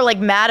weird. People are, like,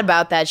 mad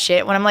about that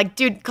shit when I'm like,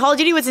 dude, Call of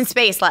Duty was in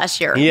space last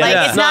year. Yeah.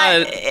 Like, it's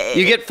not...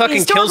 You get fucking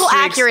kill historical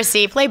streaks.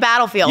 accuracy. Play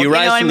Battlefield. You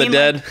rise from the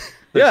dead.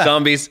 There's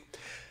zombies.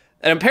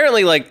 And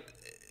apparently, like,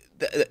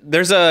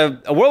 there's a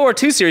World War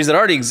II series that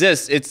already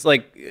exists. It's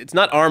like, it's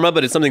not Arma,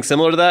 but it's something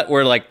similar to that,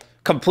 where, like,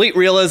 complete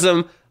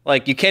realism,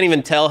 like, you can't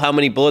even tell how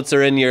many bullets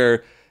are in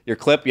your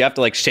clip. You have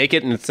to, like, shake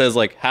it, and it says,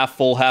 like, half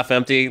full, half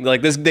empty.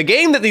 Like, the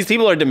game that these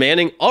people are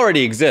demanding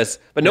already exists,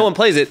 but no one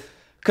plays it,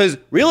 because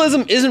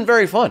realism isn't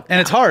very fun.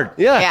 And it's hard.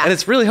 Yeah, and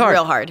it's really hard.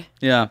 Real hard.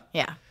 Yeah.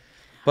 Yeah.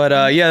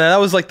 But, yeah, that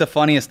was, like, the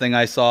funniest thing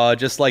I saw,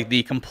 just, like,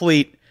 the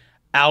complete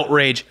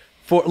outrage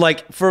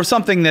for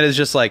something that is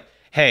just like,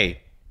 hey,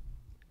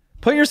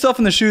 put yourself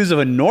in the shoes of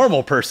a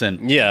normal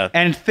person. Yeah.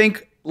 And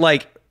think,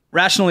 like,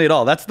 rationally at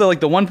all. That's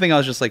the one thing I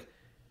was just like,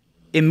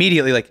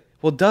 immediately like,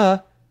 well, duh.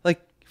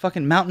 Like,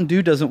 fucking Mountain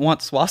Dew doesn't want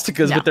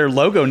swastikas with their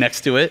logo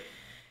next to it.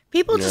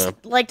 People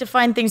just like to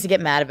find things to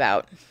get mad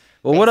about.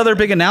 Well, what other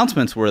big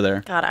announcements were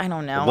there? God, I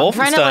don't know.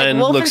 Wolfenstein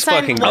looks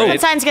fucking great.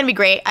 Wolfenstein's going to be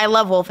great. I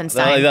love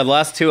Wolfenstein. The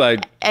last two I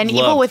And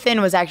loved. Evil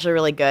Within was actually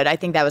really good. I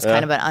think that was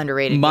kind of an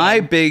underrated My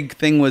game. big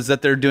thing was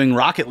that they're doing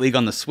Rocket League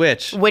on the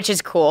Switch. Which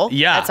is cool.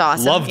 Yeah. That's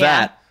awesome. Love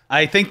that.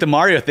 I think the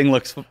Mario thing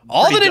looks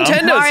all the dumb.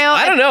 Nintendos. Mario,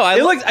 I don't know.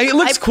 It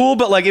looks cool,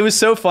 but like it was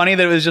so funny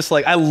that it was just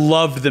like I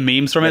loved the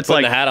memes from it. It's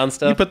putting like the hat on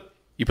stuff.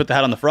 You put the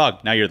hat on the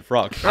frog. Now you're the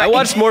frog. I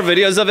watched more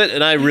videos of it,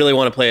 and I really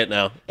want to play it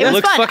now. It was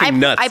looks fun. fucking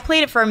nuts. I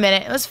played it for a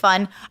minute. It was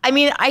fun. I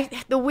mean,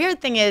 the weird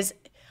thing is,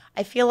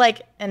 I feel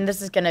like, and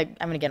I'm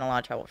gonna get in a lot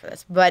of trouble for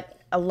this, but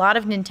a lot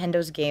of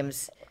Nintendo's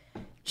games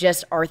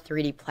just are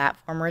 3D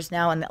platformers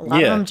now, and a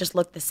lot of them just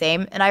look the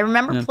same. And I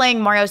remember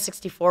playing Mario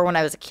 64 when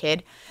I was a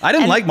kid. I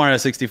didn't like Mario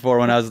 64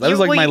 when I was. That was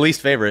like my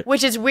least favorite.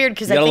 Which is weird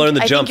because I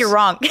jumps. think you're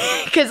wrong.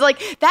 Because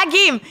like that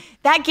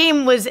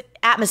game was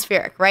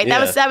atmospheric, right?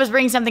 Yeah. That was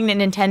bringing something to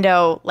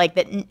Nintendo like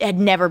that had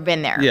never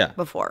been there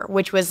before.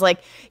 Which was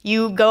like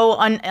you go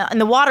on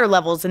the water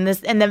levels and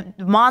the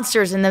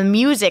monsters and the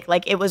music,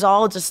 like it was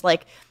all just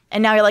like.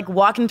 And now you're like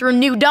walking through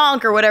New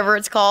Donk or whatever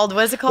it's called.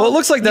 What is it called? Well, it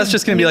looks like that's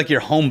just going to be like your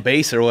home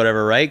base or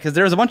whatever, right? Because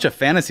there's a bunch of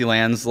fantasy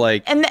lands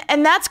like. And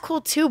that's cool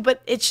too,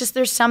 but it's just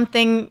there's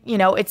something,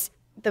 it's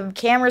the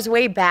camera's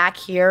way back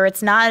here.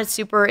 It's not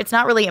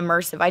really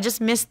immersive. I just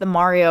miss the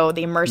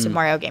immersive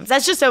Mario games.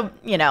 That's just that's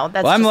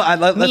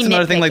that's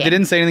another thing. Like they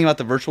didn't say anything about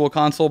the virtual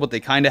console, but they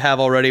kind of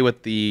have already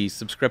with the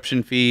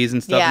subscription fees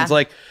and stuff. Yeah. And it's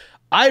like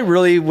I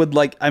really would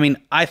like. I mean,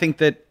 I think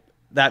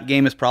that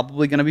game is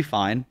probably going to be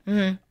fine.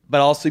 Mm-hmm. But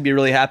I'll also be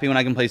really happy when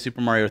I can play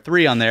Super Mario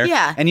 3 on there.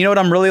 Yeah. And you know what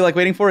I'm really like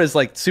waiting for is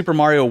like Super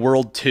Mario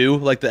World 2,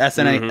 like the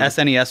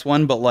SNES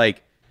one, but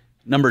like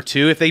number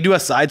 2. If they do a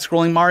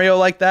side-scrolling Mario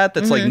like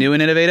that's like new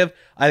and innovative,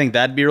 I think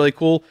that'd be really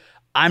cool.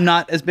 I'm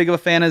not as big of a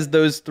fan as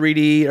those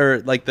 3D or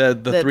like the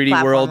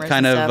 3D world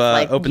kind of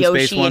like open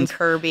Yoshi space ones. And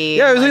Kirby.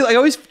 Yeah, I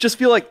always just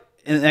feel like,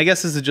 and I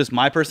guess this is just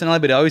my personality,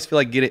 but I always feel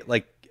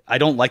like I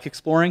don't like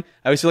exploring.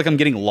 I always feel like I'm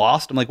getting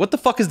lost. I'm like, what the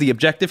fuck is the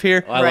objective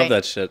here? I love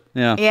that shit.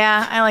 Yeah.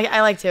 Yeah,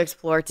 I like to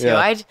explore too.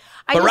 Yeah.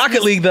 But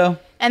Rocket League though.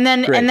 And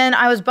then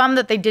I was bummed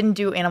that they didn't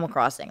do Animal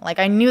Crossing. Like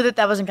I knew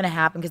that wasn't going to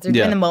happen because they're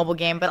doing the mobile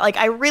game, but like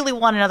I really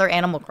want another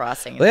Animal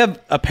Crossing. They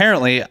have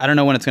apparently, I don't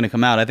know when it's going to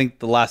come out. I think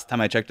the last time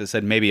I checked it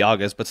said maybe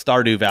August, but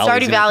Stardew Valley.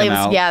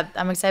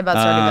 I'm excited about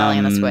Stardew Valley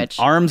on the Switch.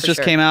 ARMS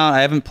just came out.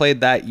 I haven't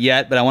played that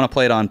yet, but I want to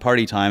play it on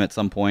Party Time at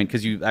some point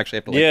because you actually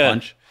have to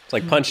punch. It's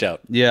like Punch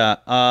Out.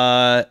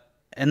 Yeah.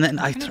 And then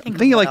I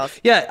think like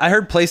I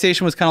heard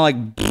PlayStation was kind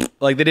of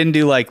like they didn't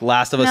do like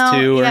Last of Us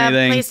 2 or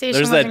anything. PlayStation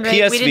There's that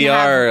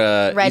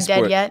PSVR Red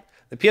Dead yet.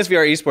 The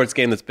PSVR esports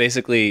game that's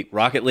basically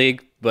Rocket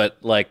League but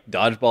like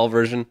dodgeball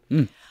version.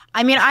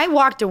 I mean, I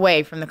walked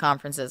away from the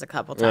conferences a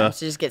couple times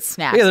to just get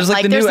snacks. Yeah, there's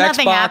like the there's new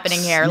nothing Xbox, happening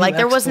here. Like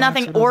there was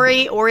nothing.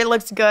 Ori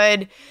looks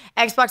good.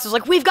 Xbox was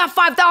like, we've got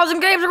 5,000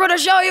 games we're going to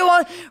show you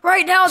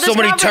right now. So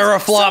many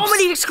teraflops. So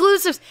many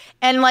exclusives.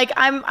 And like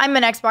I'm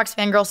an Xbox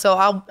fangirl, so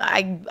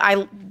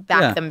I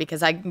back them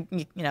because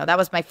that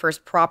was my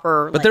first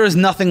proper. But there was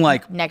nothing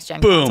like next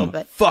gen boom, console.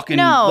 But fucking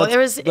no, there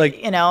was like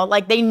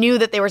like they knew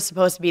that they were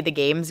supposed to be the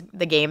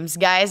games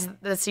guys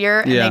this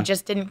year, and they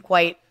just didn't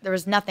quite. There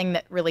was nothing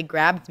that really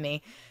grabbed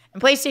me.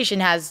 And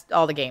PlayStation has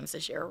all the games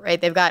this year, right?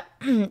 They've got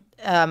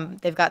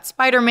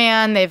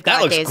Spider-Man, they've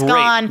got Days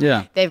Gone,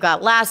 they've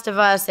got Last of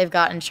Us, they've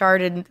got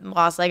Uncharted,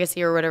 Lost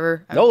Legacy or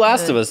whatever. No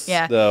Last of Us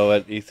though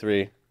at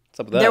E3. What's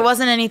up with that? There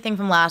wasn't anything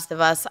from Last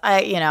of Us.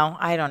 I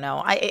don't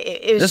know.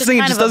 It was this thing,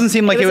 it just doesn't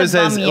seem like it was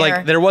as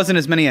like there wasn't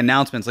as many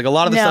announcements. Like a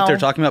lot of the stuff they're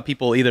talking about,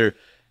 people either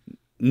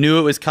knew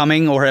it was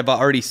coming or have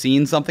already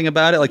seen something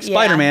about it. Like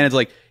Spider-Man is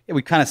like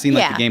we kind of seen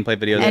like the gameplay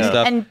videos and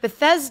stuff. And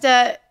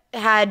Bethesda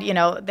had,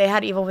 they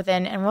had Evil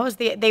Within, and what was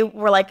they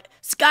were like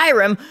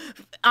Skyrim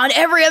on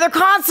every other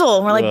console.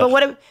 And we're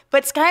like,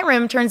 but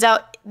Skyrim turns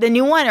out the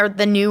new one or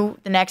the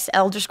next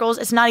Elder Scrolls,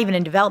 it's not even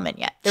in development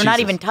yet. They're not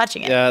even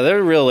touching it. Yeah, they're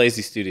a real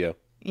lazy studio.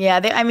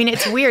 Yeah,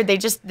 it's weird. They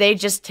just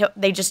took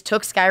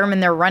Skyrim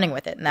and they're running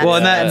with it. And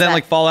then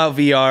like Fallout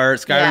VR,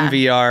 Skyrim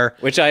VR,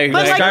 which I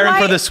Skyrim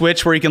for the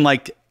Switch, where you can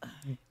like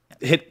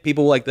hit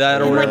people like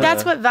that or whatever. Like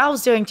that's what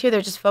Valve's doing too.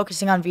 They're just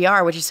focusing on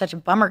VR, which is such a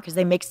bummer because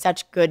they make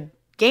such good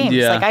games.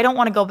 Yeah. Like I don't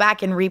want to go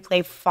back and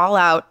replay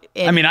Fallout.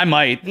 I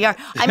might VR.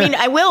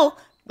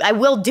 I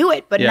will do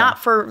it, but not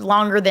for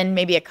longer than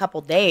maybe a couple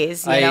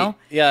days. You know?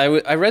 Yeah,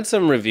 I read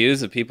some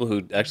reviews of people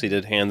who actually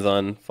did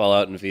hands-on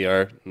Fallout in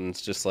VR, and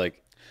it's just like.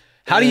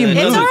 How do you move?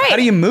 It's all right. How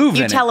do you move?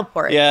 You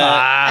teleport. Yeah,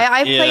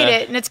 I played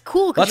it, and it's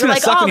cool. That's gonna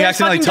suck when you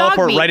accidentally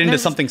teleport right into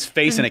something's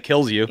face and it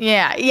kills you.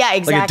 Yeah,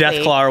 exactly. Like a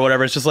death claw or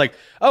whatever. It's just like,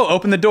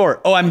 open the door.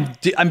 Oh,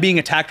 I'm being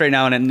attacked right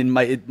now, and in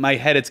my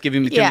head, it's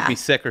giving me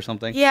sick or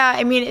something. Yeah,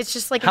 it's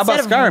just like instead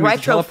of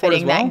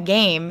retrofitting that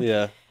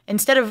game,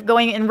 instead of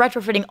going and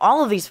retrofitting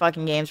all of these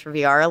fucking games for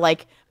VR,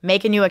 like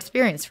make a new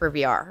experience for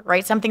VR,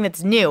 right? Something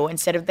that's new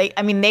instead of they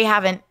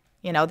haven't.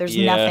 There's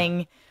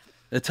nothing.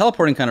 The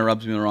teleporting kind of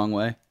rubs me the wrong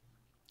way.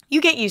 You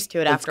get used to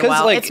it after a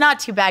while. It's not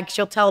too bad because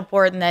you'll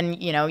teleport and then,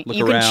 you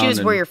can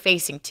choose where you're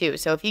facing too.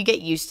 So if you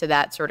get used to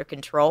that sort of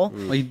control.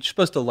 Well, you're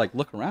supposed to like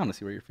look around to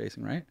see where you're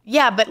facing, right?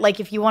 Yeah, but like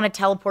if you want to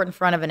teleport in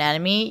front of an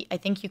enemy, I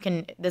think you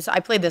can.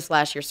 I played this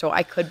last year, so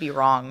I could be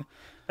wrong.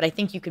 But I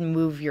think you can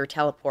move your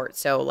teleport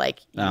so like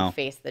you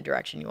face the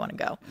direction you want to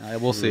go.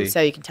 We'll see. So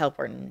you can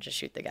teleport and just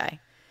shoot the guy.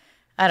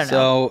 I don't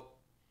know.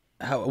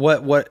 So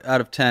what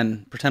out of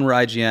 10? Pretend we're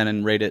IGN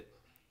and rate it.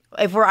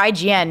 If we're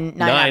IGN,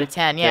 9 out of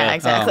 10. Yeah,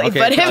 exactly. Okay.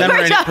 But if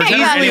we're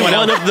talking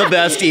one of the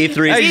best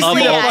E3s. Hey, you see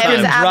the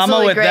fucking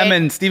drama with them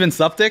and Steven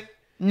Suptic?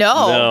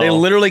 No. They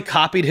literally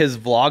copied his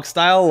vlog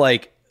style,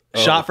 like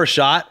shot for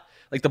shot.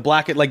 Like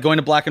going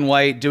to black and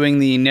white, doing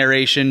the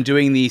narration,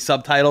 doing the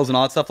subtitles and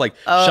all that stuff, like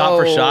shot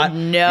for shot.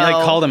 No. And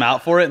like called him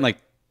out for it, and like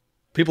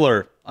people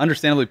are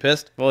understandably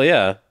pissed. Well,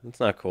 yeah, that's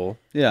not cool.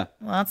 Yeah.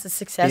 Well, it's a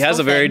successful He has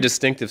a very thing.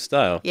 distinctive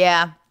style.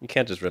 Yeah. You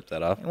can't just rip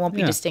that off. It won't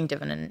be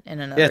distinctive in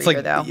another year,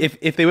 like, though.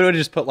 If they would have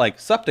just put like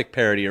Suptic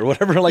parody or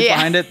whatever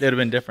behind it, they'd have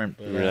been different.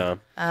 But, yeah.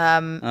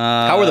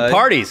 How were the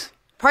parties?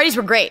 Parties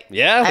were great.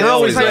 Yeah, they're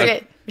always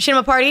great.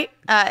 Machinima party.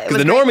 Because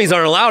the normies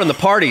aren't allowed in the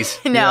parties.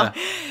 No. Well,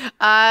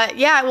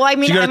 I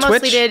mean, I mostly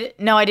Twitch? did.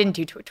 No, I didn't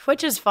do Twitch.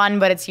 Twitch is fun,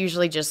 but it's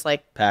usually just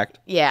like packed.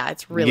 Yeah,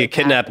 it's really. You get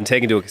kidnapped and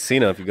taken to a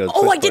casino if you go to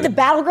I did the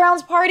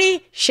Battlegrounds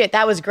party. Shit,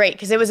 that was great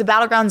because it was a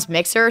Battlegrounds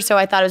mixer. So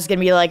I thought it was gonna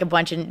be like a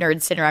bunch of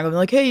nerds sitting around going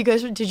like, "Hey,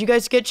 did you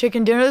guys get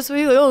chicken dinner this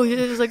week?" Like,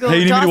 it was like, hey,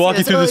 you need me to walk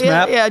you through this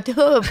map? Yeah,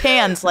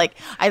 pans. Like,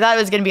 I thought it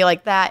was gonna be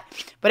like that,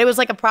 but it was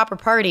like a proper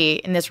party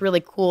in this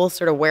really cool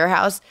sort of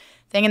warehouse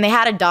thing, and they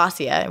had a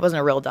dossier. It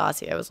wasn't a real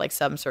dossier. It was like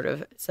some sort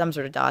of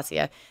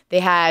dossier. They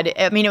had.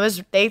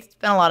 They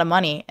spent a lot of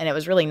money, and it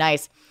was really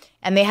nice.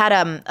 And they had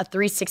a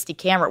 360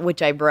 camera,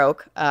 which I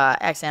broke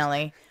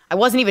accidentally. I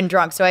wasn't even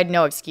drunk, so I had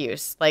no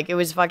excuse. Like it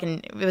was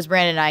Brandon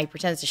and I. He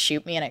pretends to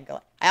shoot me, and I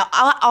go.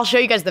 I'll show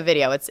you guys the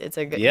video. It's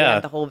a good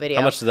the whole video.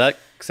 How much did that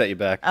set you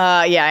back?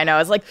 Yeah, I know. I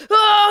was like,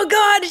 oh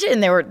god,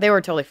 and they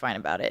were totally fine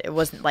about it. It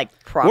wasn't like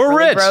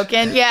properly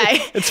broken. Yeah,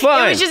 it's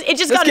fine. It just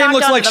this got game knocked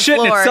looks onto like the shit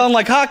floor. and it's selling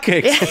like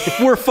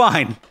hotcakes. We're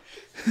fine.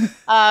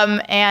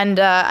 And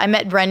I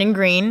met Brendan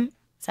Green,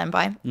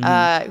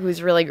 senpai,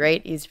 who's really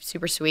great. He's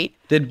super sweet.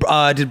 Did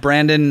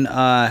Brandon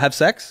have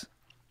sex?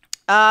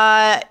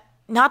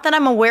 Not that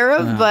I'm aware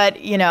of, but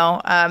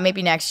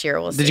maybe next year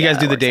we'll see. Did you guys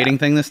do the dating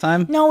thing this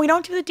time? No, we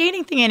don't do the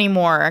dating thing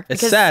anymore.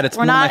 It's sad. It's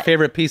one of my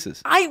favorite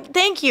pieces.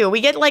 Thank you. We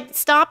get like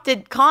stopped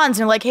at cons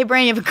and like, hey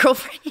Brandon, you have a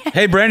girlfriend yet?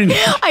 Hey Brandon.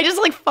 I just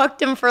like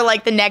fucked him for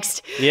like the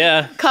next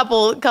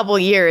couple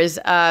years.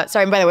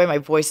 Sorry, and by the way, my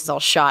voice is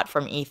all shot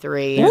from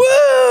E3.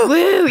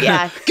 Woo!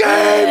 Yeah.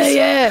 Games!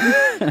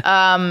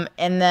 Yeah.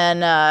 And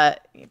then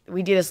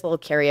we do this little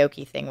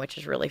karaoke thing, which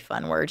is really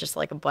fun, where just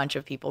like a bunch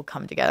of people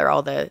come together,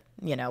 all the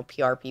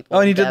PR people. Oh,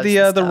 and you did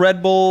the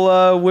Red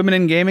Bull Women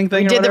in Gaming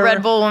thing. We did the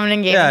Red Bull Women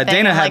in Gaming. Yeah, thing.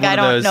 Dana had like one I of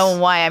don't those.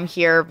 know why I'm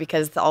here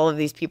because all of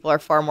these people are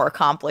far more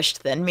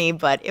accomplished than me,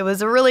 but it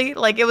was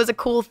a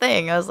cool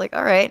thing. I was like,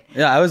 all right.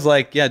 Yeah, I was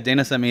like,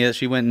 Dana sent me it.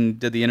 She went and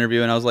did the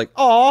interview, and I was like,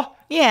 oh.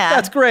 Yeah,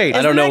 that's great.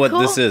 I don't know what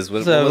this is.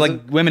 So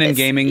like Women in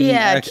Gaming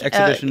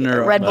exhibition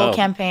or Red Bull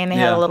campaign. They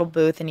had a little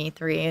booth in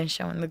E3 and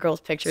showing the girls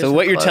pictures. So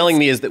what you're telling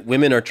me is that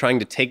women are trying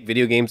to take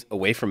video games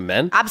away from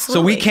men?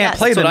 Absolutely. So we can't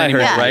play them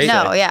anymore, right?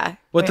 No, yeah.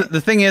 What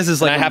the thing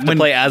is like I have to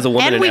play as a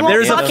woman. And in we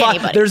every won't game. fuck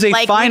anybody. There's a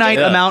Like, finite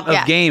amount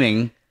of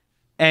gaming.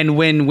 And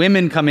when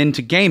women come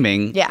into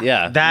gaming,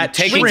 that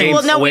take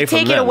shrinks. We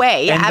take it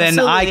away. Yeah, and absolutely.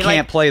 then I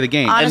can't play the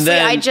game. Honestly,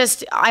 and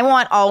then, I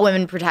want all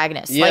women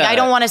protagonists. Like, I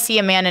don't want to see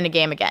a man in a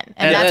game again.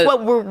 And that's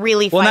what we're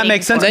really fighting. Well, that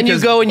makes sense. Then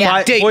you go and you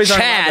date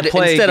Chad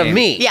instead of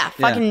me. Yeah,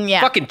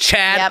 fucking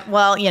Chad. Yeah,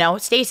 well,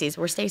 Stacy's.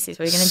 We're Stacy's.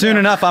 What are you going to do? Soon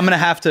enough, I'm going to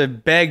have to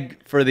beg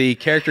for the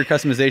character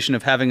customization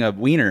of having a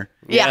wiener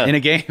in a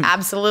game.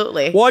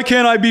 Absolutely. Why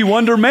can't I be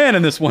Wonder Man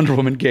in this Wonder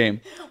Woman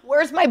game?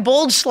 Where's my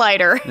bulge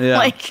slider?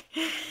 Yeah.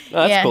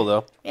 That's cool,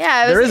 though.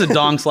 Yeah. There is a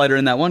dong slider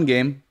in that one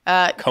game.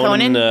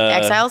 Conan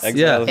Exiles?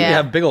 Yeah, you can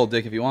have big old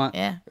dick if you want.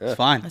 Yeah. It's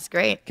fine. That's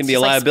great. Can be a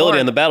liability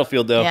on the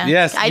battlefield, though. Yeah.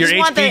 Yes, your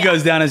HP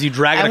goes down as you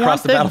drag it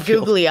across the battlefield. I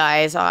want the googly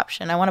eyes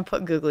option. I want to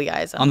put googly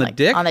eyes on the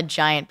dick? On the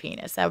giant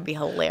penis. That would be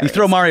hilarious. You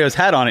throw Mario's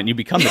hat on it and you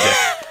become the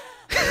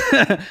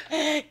dick.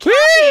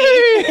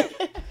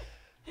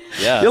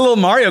 Yeah. Get a little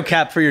Mario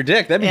cap for your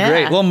dick. That'd be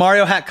great. Little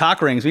Mario hat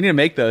cock rings. We need to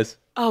make those.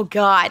 Oh,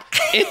 God.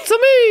 It's a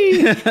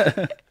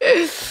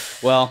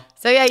me. Well.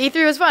 So, yeah,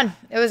 E3 was fun.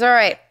 It was all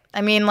right.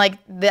 I mean, like,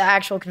 the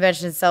actual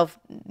convention itself,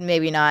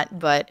 maybe not,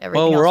 but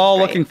everything else Well, we're all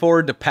was great. looking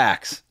forward to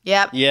PAX.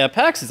 Yep. Yeah,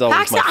 PAX is always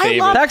PAX, my I favorite.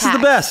 love PAX is the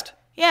best.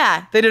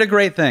 Yeah. They did a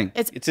great thing.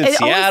 It's in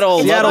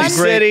Seattle. Seattle's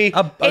great. City.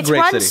 A It's great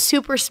run city.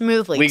 super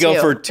smoothly, We go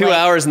for 2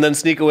 hours and then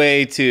sneak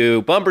away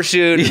to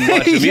Bumbershoot and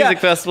watch the music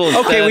festival.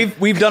 Okay,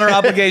 we've done our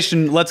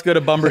obligation. Let's go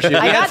to Bumbershoot.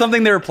 We had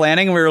something they were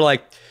planning, and we were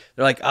like,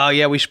 they're like, oh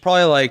yeah, we should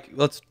probably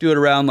let's do it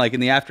around in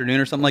the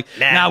afternoon or something.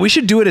 Nah, we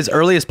should do it as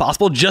early as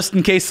possible just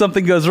in case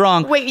something goes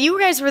wrong. Wait, you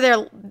guys were there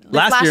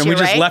last year, and we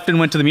just right? left and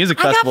went to the music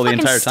festival the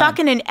entire time. I got stuck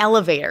in an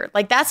elevator.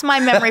 That's my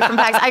memory from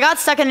PAX. I got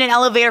stuck in an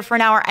elevator for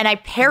an hour and I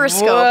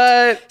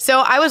periscoped. What? So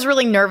I was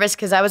really nervous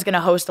because I was going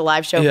to host a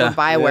live show for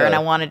BioWare and I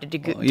wanted to do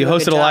good. You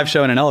hosted a live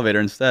show in an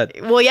elevator instead.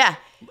 Well, yeah.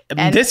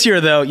 And this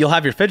year, though, you'll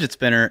have your fidget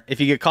spinner.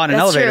 If you get caught in an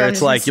elevator,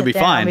 it's you'll be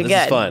fine.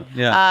 This is fun.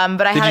 Yeah.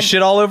 But did you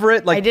shit all over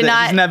it? I did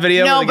not. Isn't that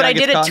video? No, but I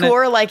did a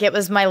tour. It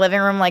was my living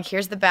room.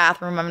 Here's the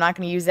bathroom. I'm not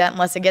going to use that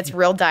unless it gets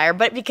real dire.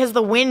 But because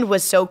the wind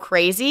was so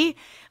crazy,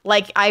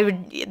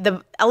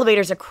 the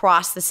elevators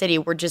across the city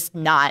were just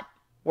not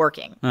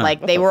working.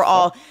 They were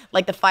all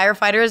the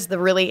firefighters, the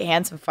really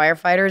handsome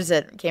firefighters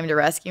that came to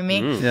rescue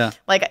me. Yeah.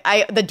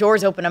 The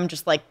doors open. I'm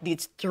just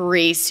these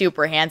three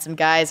super handsome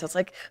guys. I was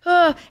like,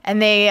 oh.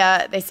 And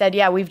they said,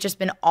 yeah, we've just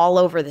been all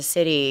over the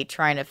city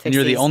trying to fix. And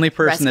you're the only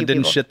person that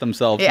didn't shit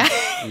themselves. Yeah.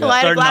 Well, I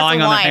had a glass of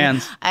wine. On their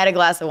hands. I had a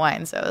glass of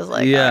wine, so I was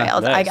like,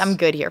 all right, I'm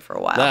good here for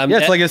a while. Yeah,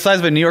 it's like the size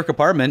of a New York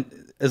apartment.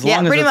 As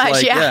long as pretty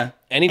it's much,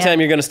 Anytime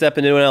you're going to step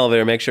into an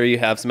elevator, make sure you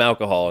have some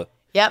alcohol.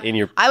 Yep.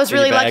 I was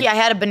really lucky. I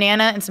had a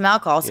banana and some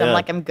alcohol, so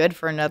I'm good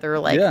for another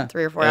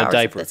 3 or 4 hours. A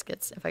diaper.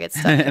 If I get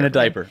stuck. And a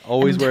diaper.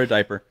 Always wear a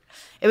diaper.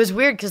 It was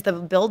weird because the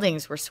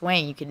buildings were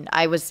swaying.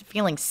 I was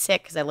feeling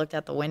sick because I looked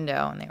out the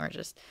window and they were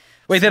just.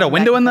 Wait, they had a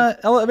window in the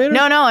elevator?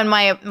 No, in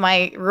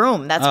my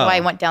room. That's why I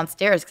went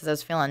downstairs because I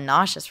was feeling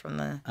nauseous from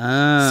the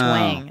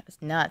swaying. It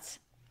was nuts.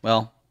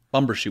 Well,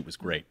 Bumbershoot was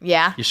great.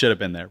 Yeah. You should have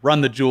been there.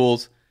 Run the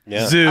Jewels.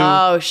 Yeah. Zoo.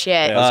 Oh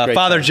shit!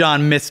 Father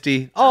John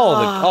Misty.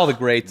 All the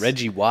greats.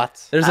 Reggie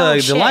Watts. There's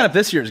the lineup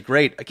this year is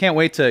great. I can't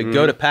wait to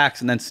go to PAX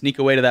and then sneak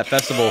away to that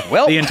festival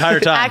the entire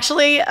time.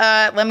 Actually,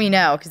 let me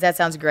know because that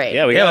sounds great.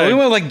 Yeah, we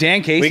went with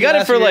Dan Casey. We got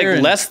it for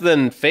less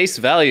than face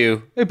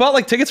value. We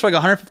bought tickets for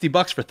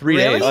 $150 for 3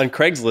 days on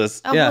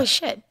Craigslist. Oh holy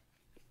shit!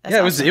 That's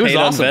awesome. It was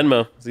awesome. On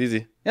Venmo. It's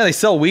easy. Yeah, they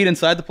sell weed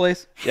inside the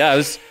place.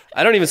 Yeah,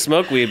 I don't even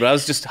smoke weed, but I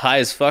was just high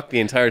as fuck the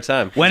entire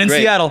time. When in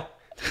Seattle.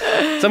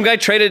 Some guy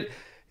traded.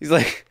 He's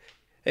like,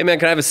 hey man,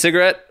 can I have a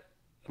cigarette?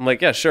 I'm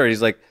like, yeah, sure.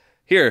 He's like,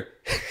 here.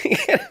 He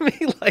handed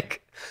me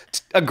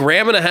a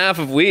gram and a half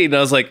of weed. And I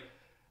was like,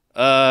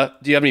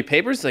 do you have any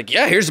papers? He's like,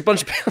 yeah, here's a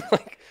bunch of papers. I'm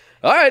like,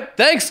 all right,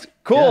 thanks.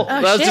 Cool. Yeah.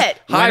 I was just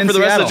high for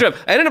the rest of the trip.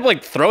 I ended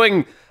up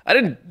throwing,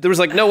 there was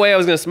no way I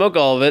was going to smoke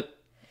all of it.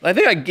 I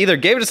think I either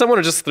gave it to someone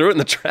or just threw it in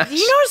the trash. Do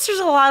you notice there's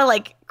a lot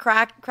of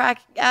crack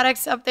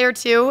addicts up there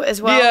too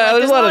as well? Yeah,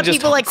 there's a lot of just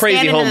people crazy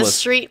standing homeless in the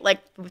street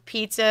with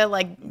pizza,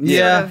 sort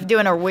of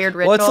doing a weird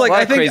ritual. Well,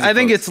 it's I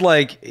think it's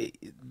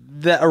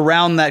that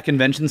around that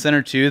convention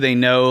center too. They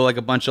know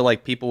a bunch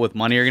of people with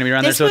money are going to be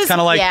around there, so it's kind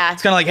of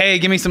like hey,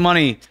 give me some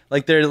money.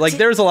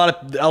 There's a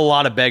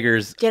lot of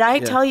beggars. Did I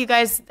tell you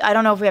guys? I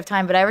don't know if we have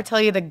time, but I ever tell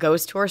you the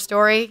ghost tour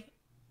story?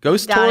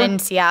 Ghost down tour in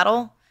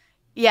Seattle.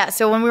 Yeah,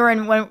 so when we were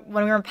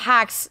in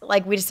PAX,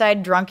 we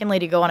decided drunkenly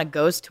to go on a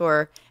ghost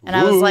tour, and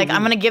I was like,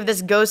 I'm gonna give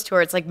this ghost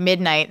tour. It's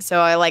midnight, so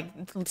I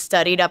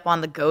studied up on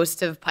the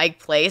ghost of Pike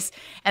Place,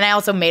 and I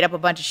also made up a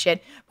bunch of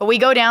shit. But we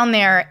go down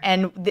there,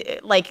 and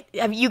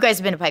have you guys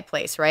been to Pike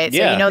Place, right?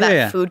 Yeah. So you know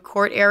that food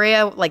court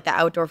area, the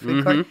outdoor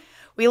food court.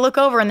 We look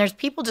over, and there's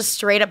people just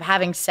straight up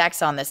having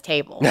sex on this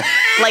table,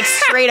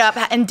 straight up.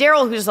 And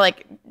Daryl, who's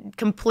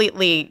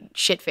completely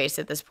shit faced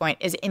at this point,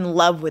 is in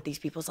love with these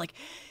people. It's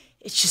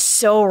it's just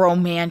so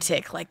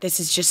romantic. This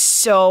is just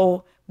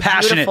so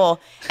Passionate. beautiful.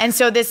 And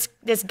so this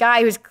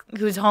guy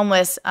who's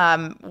homeless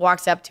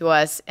walks up to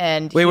us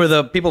and wait, were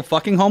the people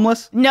fucking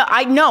homeless? No,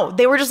 I know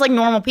they were just like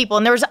normal people,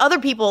 and there was other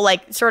people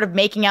like sort of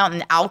making out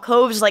in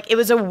alcoves. Like it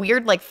was a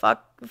weird like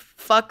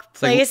fuck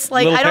place.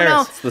 Like I don't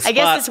know. I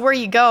guess it's where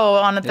you go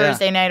on a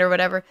Thursday night or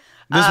whatever.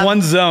 This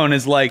one zone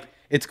is like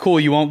it's cool.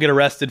 You won't get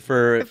arrested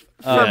for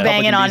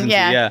banging on.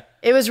 Yeah.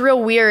 It was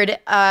real weird.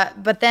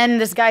 But then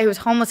this guy who was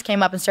homeless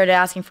came up and started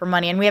asking for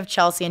money. And we have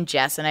Chelsea and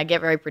Jess, and I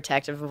get very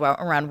protective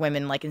around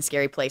women like in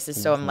scary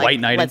places. So I'm like,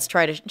 let's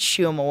try to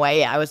shoo him away.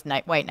 Yeah, I was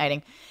white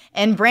knighting.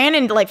 And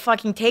Brandon like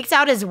fucking takes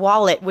out his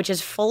wallet, which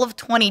is full of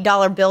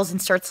 $20 bills,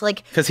 and starts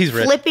like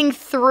flipping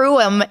through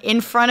them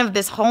in front of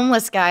this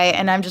homeless guy.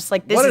 And I'm just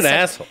like, this is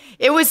asshole.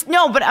 It was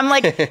but I'm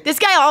like, this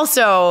guy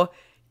also.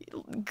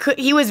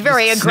 He was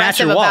very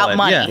aggressive about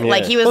money. Yeah.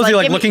 Like he was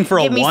like looking for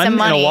a one in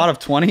a wad of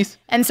 20s.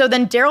 And so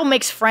then Daryl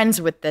makes friends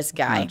with this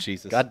guy. Oh,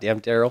 Jesus. Goddamn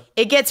Daryl.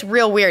 It gets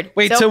real weird.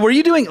 Wait, so were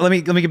you doing? Let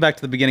me get back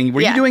to the beginning.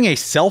 Were you doing a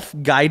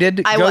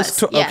self-guided ghost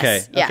tour?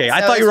 Yes, okay. Okay.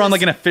 I thought you were on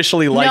like an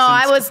officially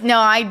licensed. No,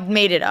 I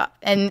made it up.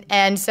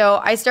 And so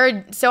I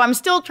started. So I'm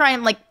still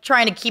trying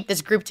to keep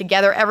this group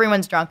together.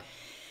 Everyone's drunk.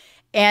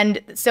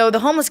 And so the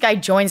homeless guy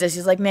joins us.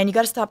 He's like, man, you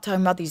got to stop talking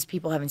about these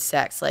people having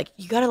sex. Like,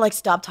 you got to like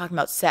stop talking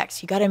about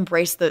sex. You got to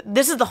embrace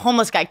this is the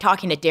homeless guy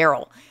talking to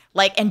Daryl.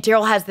 Like, and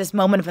Daryl has this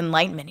moment of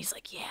enlightenment. He's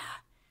like, yeah,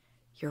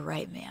 you're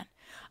right, man.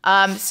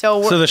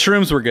 So the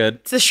shrooms were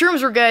good. So the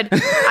shrooms were good.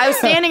 I was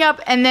standing up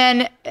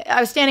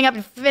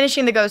and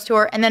finishing the ghost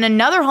tour. And then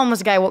another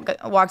homeless guy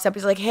walks up.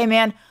 He's like, hey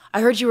man,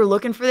 I heard you were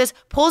looking for this.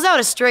 Pulls out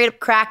a straight up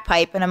crack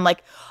pipe. And I'm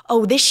like,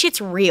 oh, this shit's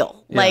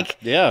real.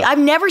 Yeah. I've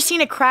never seen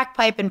a crack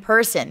pipe in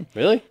person.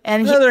 Really?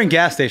 And they're in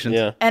gas stations.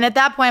 Yeah. And at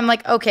that point, I'm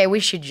like, okay, we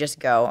should just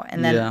go.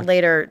 And then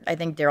later, I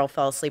think Daryl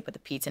fell asleep with the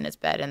pizza in his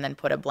bed and then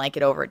put a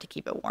blanket over it to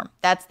keep it warm.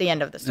 That's the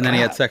end of the story. And then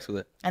he had sex with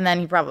it. And then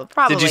he probably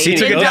Did you see he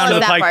took it down to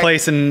the Pike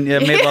place and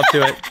made love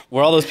to it?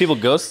 Were all those people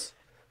ghosts?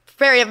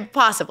 Very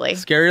possibly.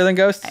 Scarier than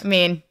ghosts? I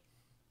mean,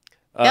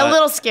 a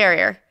little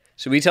scarier.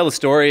 Should we tell the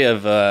story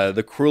of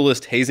the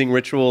cruelest hazing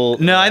ritual?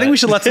 No, I think we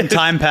should let some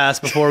time pass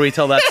before we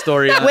tell that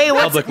story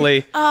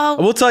publicly.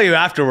 We'll tell you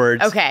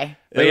afterwards. Okay.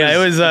 But it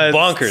was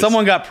bonkers.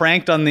 Someone got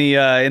pranked on the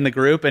in the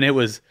group, and it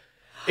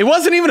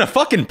wasn't even a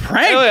fucking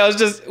prank. Really,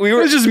 it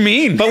was just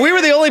mean. But we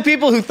were the only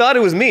people who thought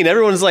it was mean.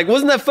 Everyone was like,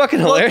 "Wasn't that fucking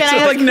hilarious?" Can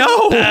I like,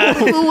 no.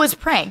 Who was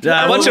pranked?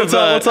 We'll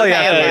tell you.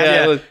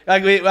 Okay.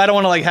 I don't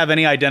want to like have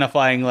any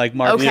identifying like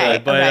marks.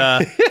 Okay.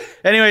 But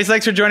anyways,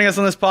 thanks for joining us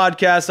on this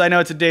podcast. I know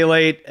it's a day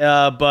late,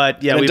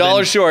 but yeah, we've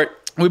 $1 short.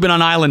 We've been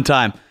on island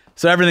time,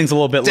 so everything's a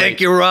little bit late. Take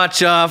your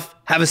watch off.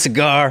 Have a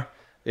cigar.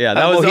 Yeah,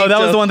 that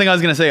was the one thing I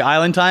was gonna say.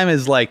 Island time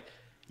is like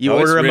you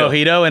order a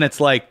mojito, and it's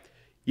like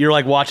you're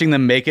like watching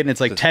them make it, and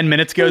it's like 10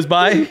 minutes goes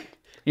by.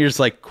 You're just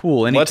like,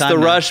 cool. Anytime. What's the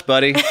rush,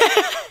 buddy?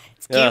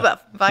 It's Cuba.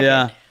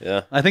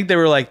 Yeah. I think they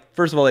were like,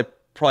 first of all, they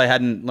probably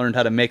hadn't learned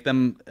how to make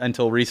them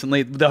until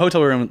recently. The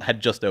hotel room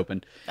had just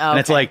opened. And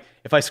it's like,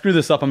 if I screw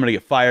this up, I'm going to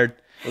get fired.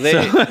 Well, so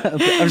I'm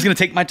just going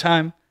to take my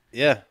time.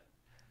 Yeah.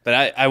 But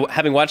I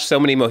having watched so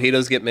many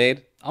mojitos get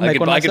made, I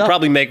could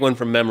probably make one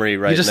from memory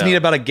right now. You just need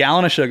about a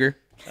gallon of sugar.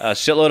 A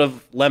shitload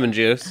of lemon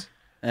juice.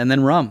 And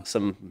then rum.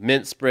 Some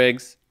mint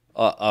sprigs.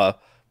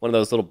 One of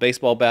those little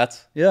baseball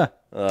bats. Yeah.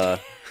 They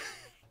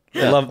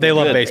love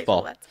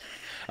baseball.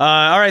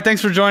 All right,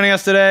 thanks for joining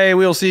us today.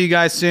 We will see you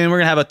guys soon. We're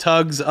going to have a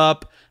Tugs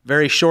up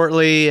very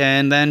shortly,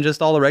 and then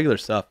just all the regular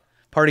stuff.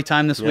 Party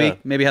time this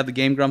week. Maybe have the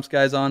Game Grumps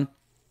guys on.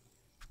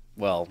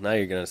 Well, now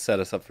you're going to set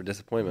us up for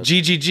disappointment.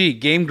 GGG,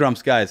 Game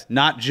Grumps guys,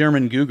 not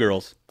German Goo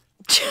Girls.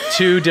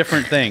 Two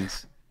different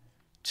things.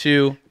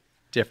 Good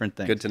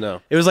to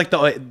know. It was like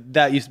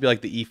that used to be like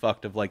the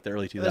E-fucked of like the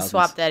early 2000s. It was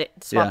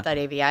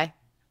swap.avi.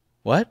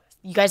 What?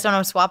 You guys don't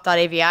know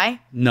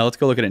swap.avi? No, let's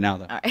go look at it now,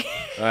 though. All right.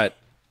 All right.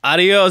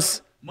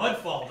 Adios.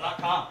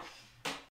 Mudfall.com.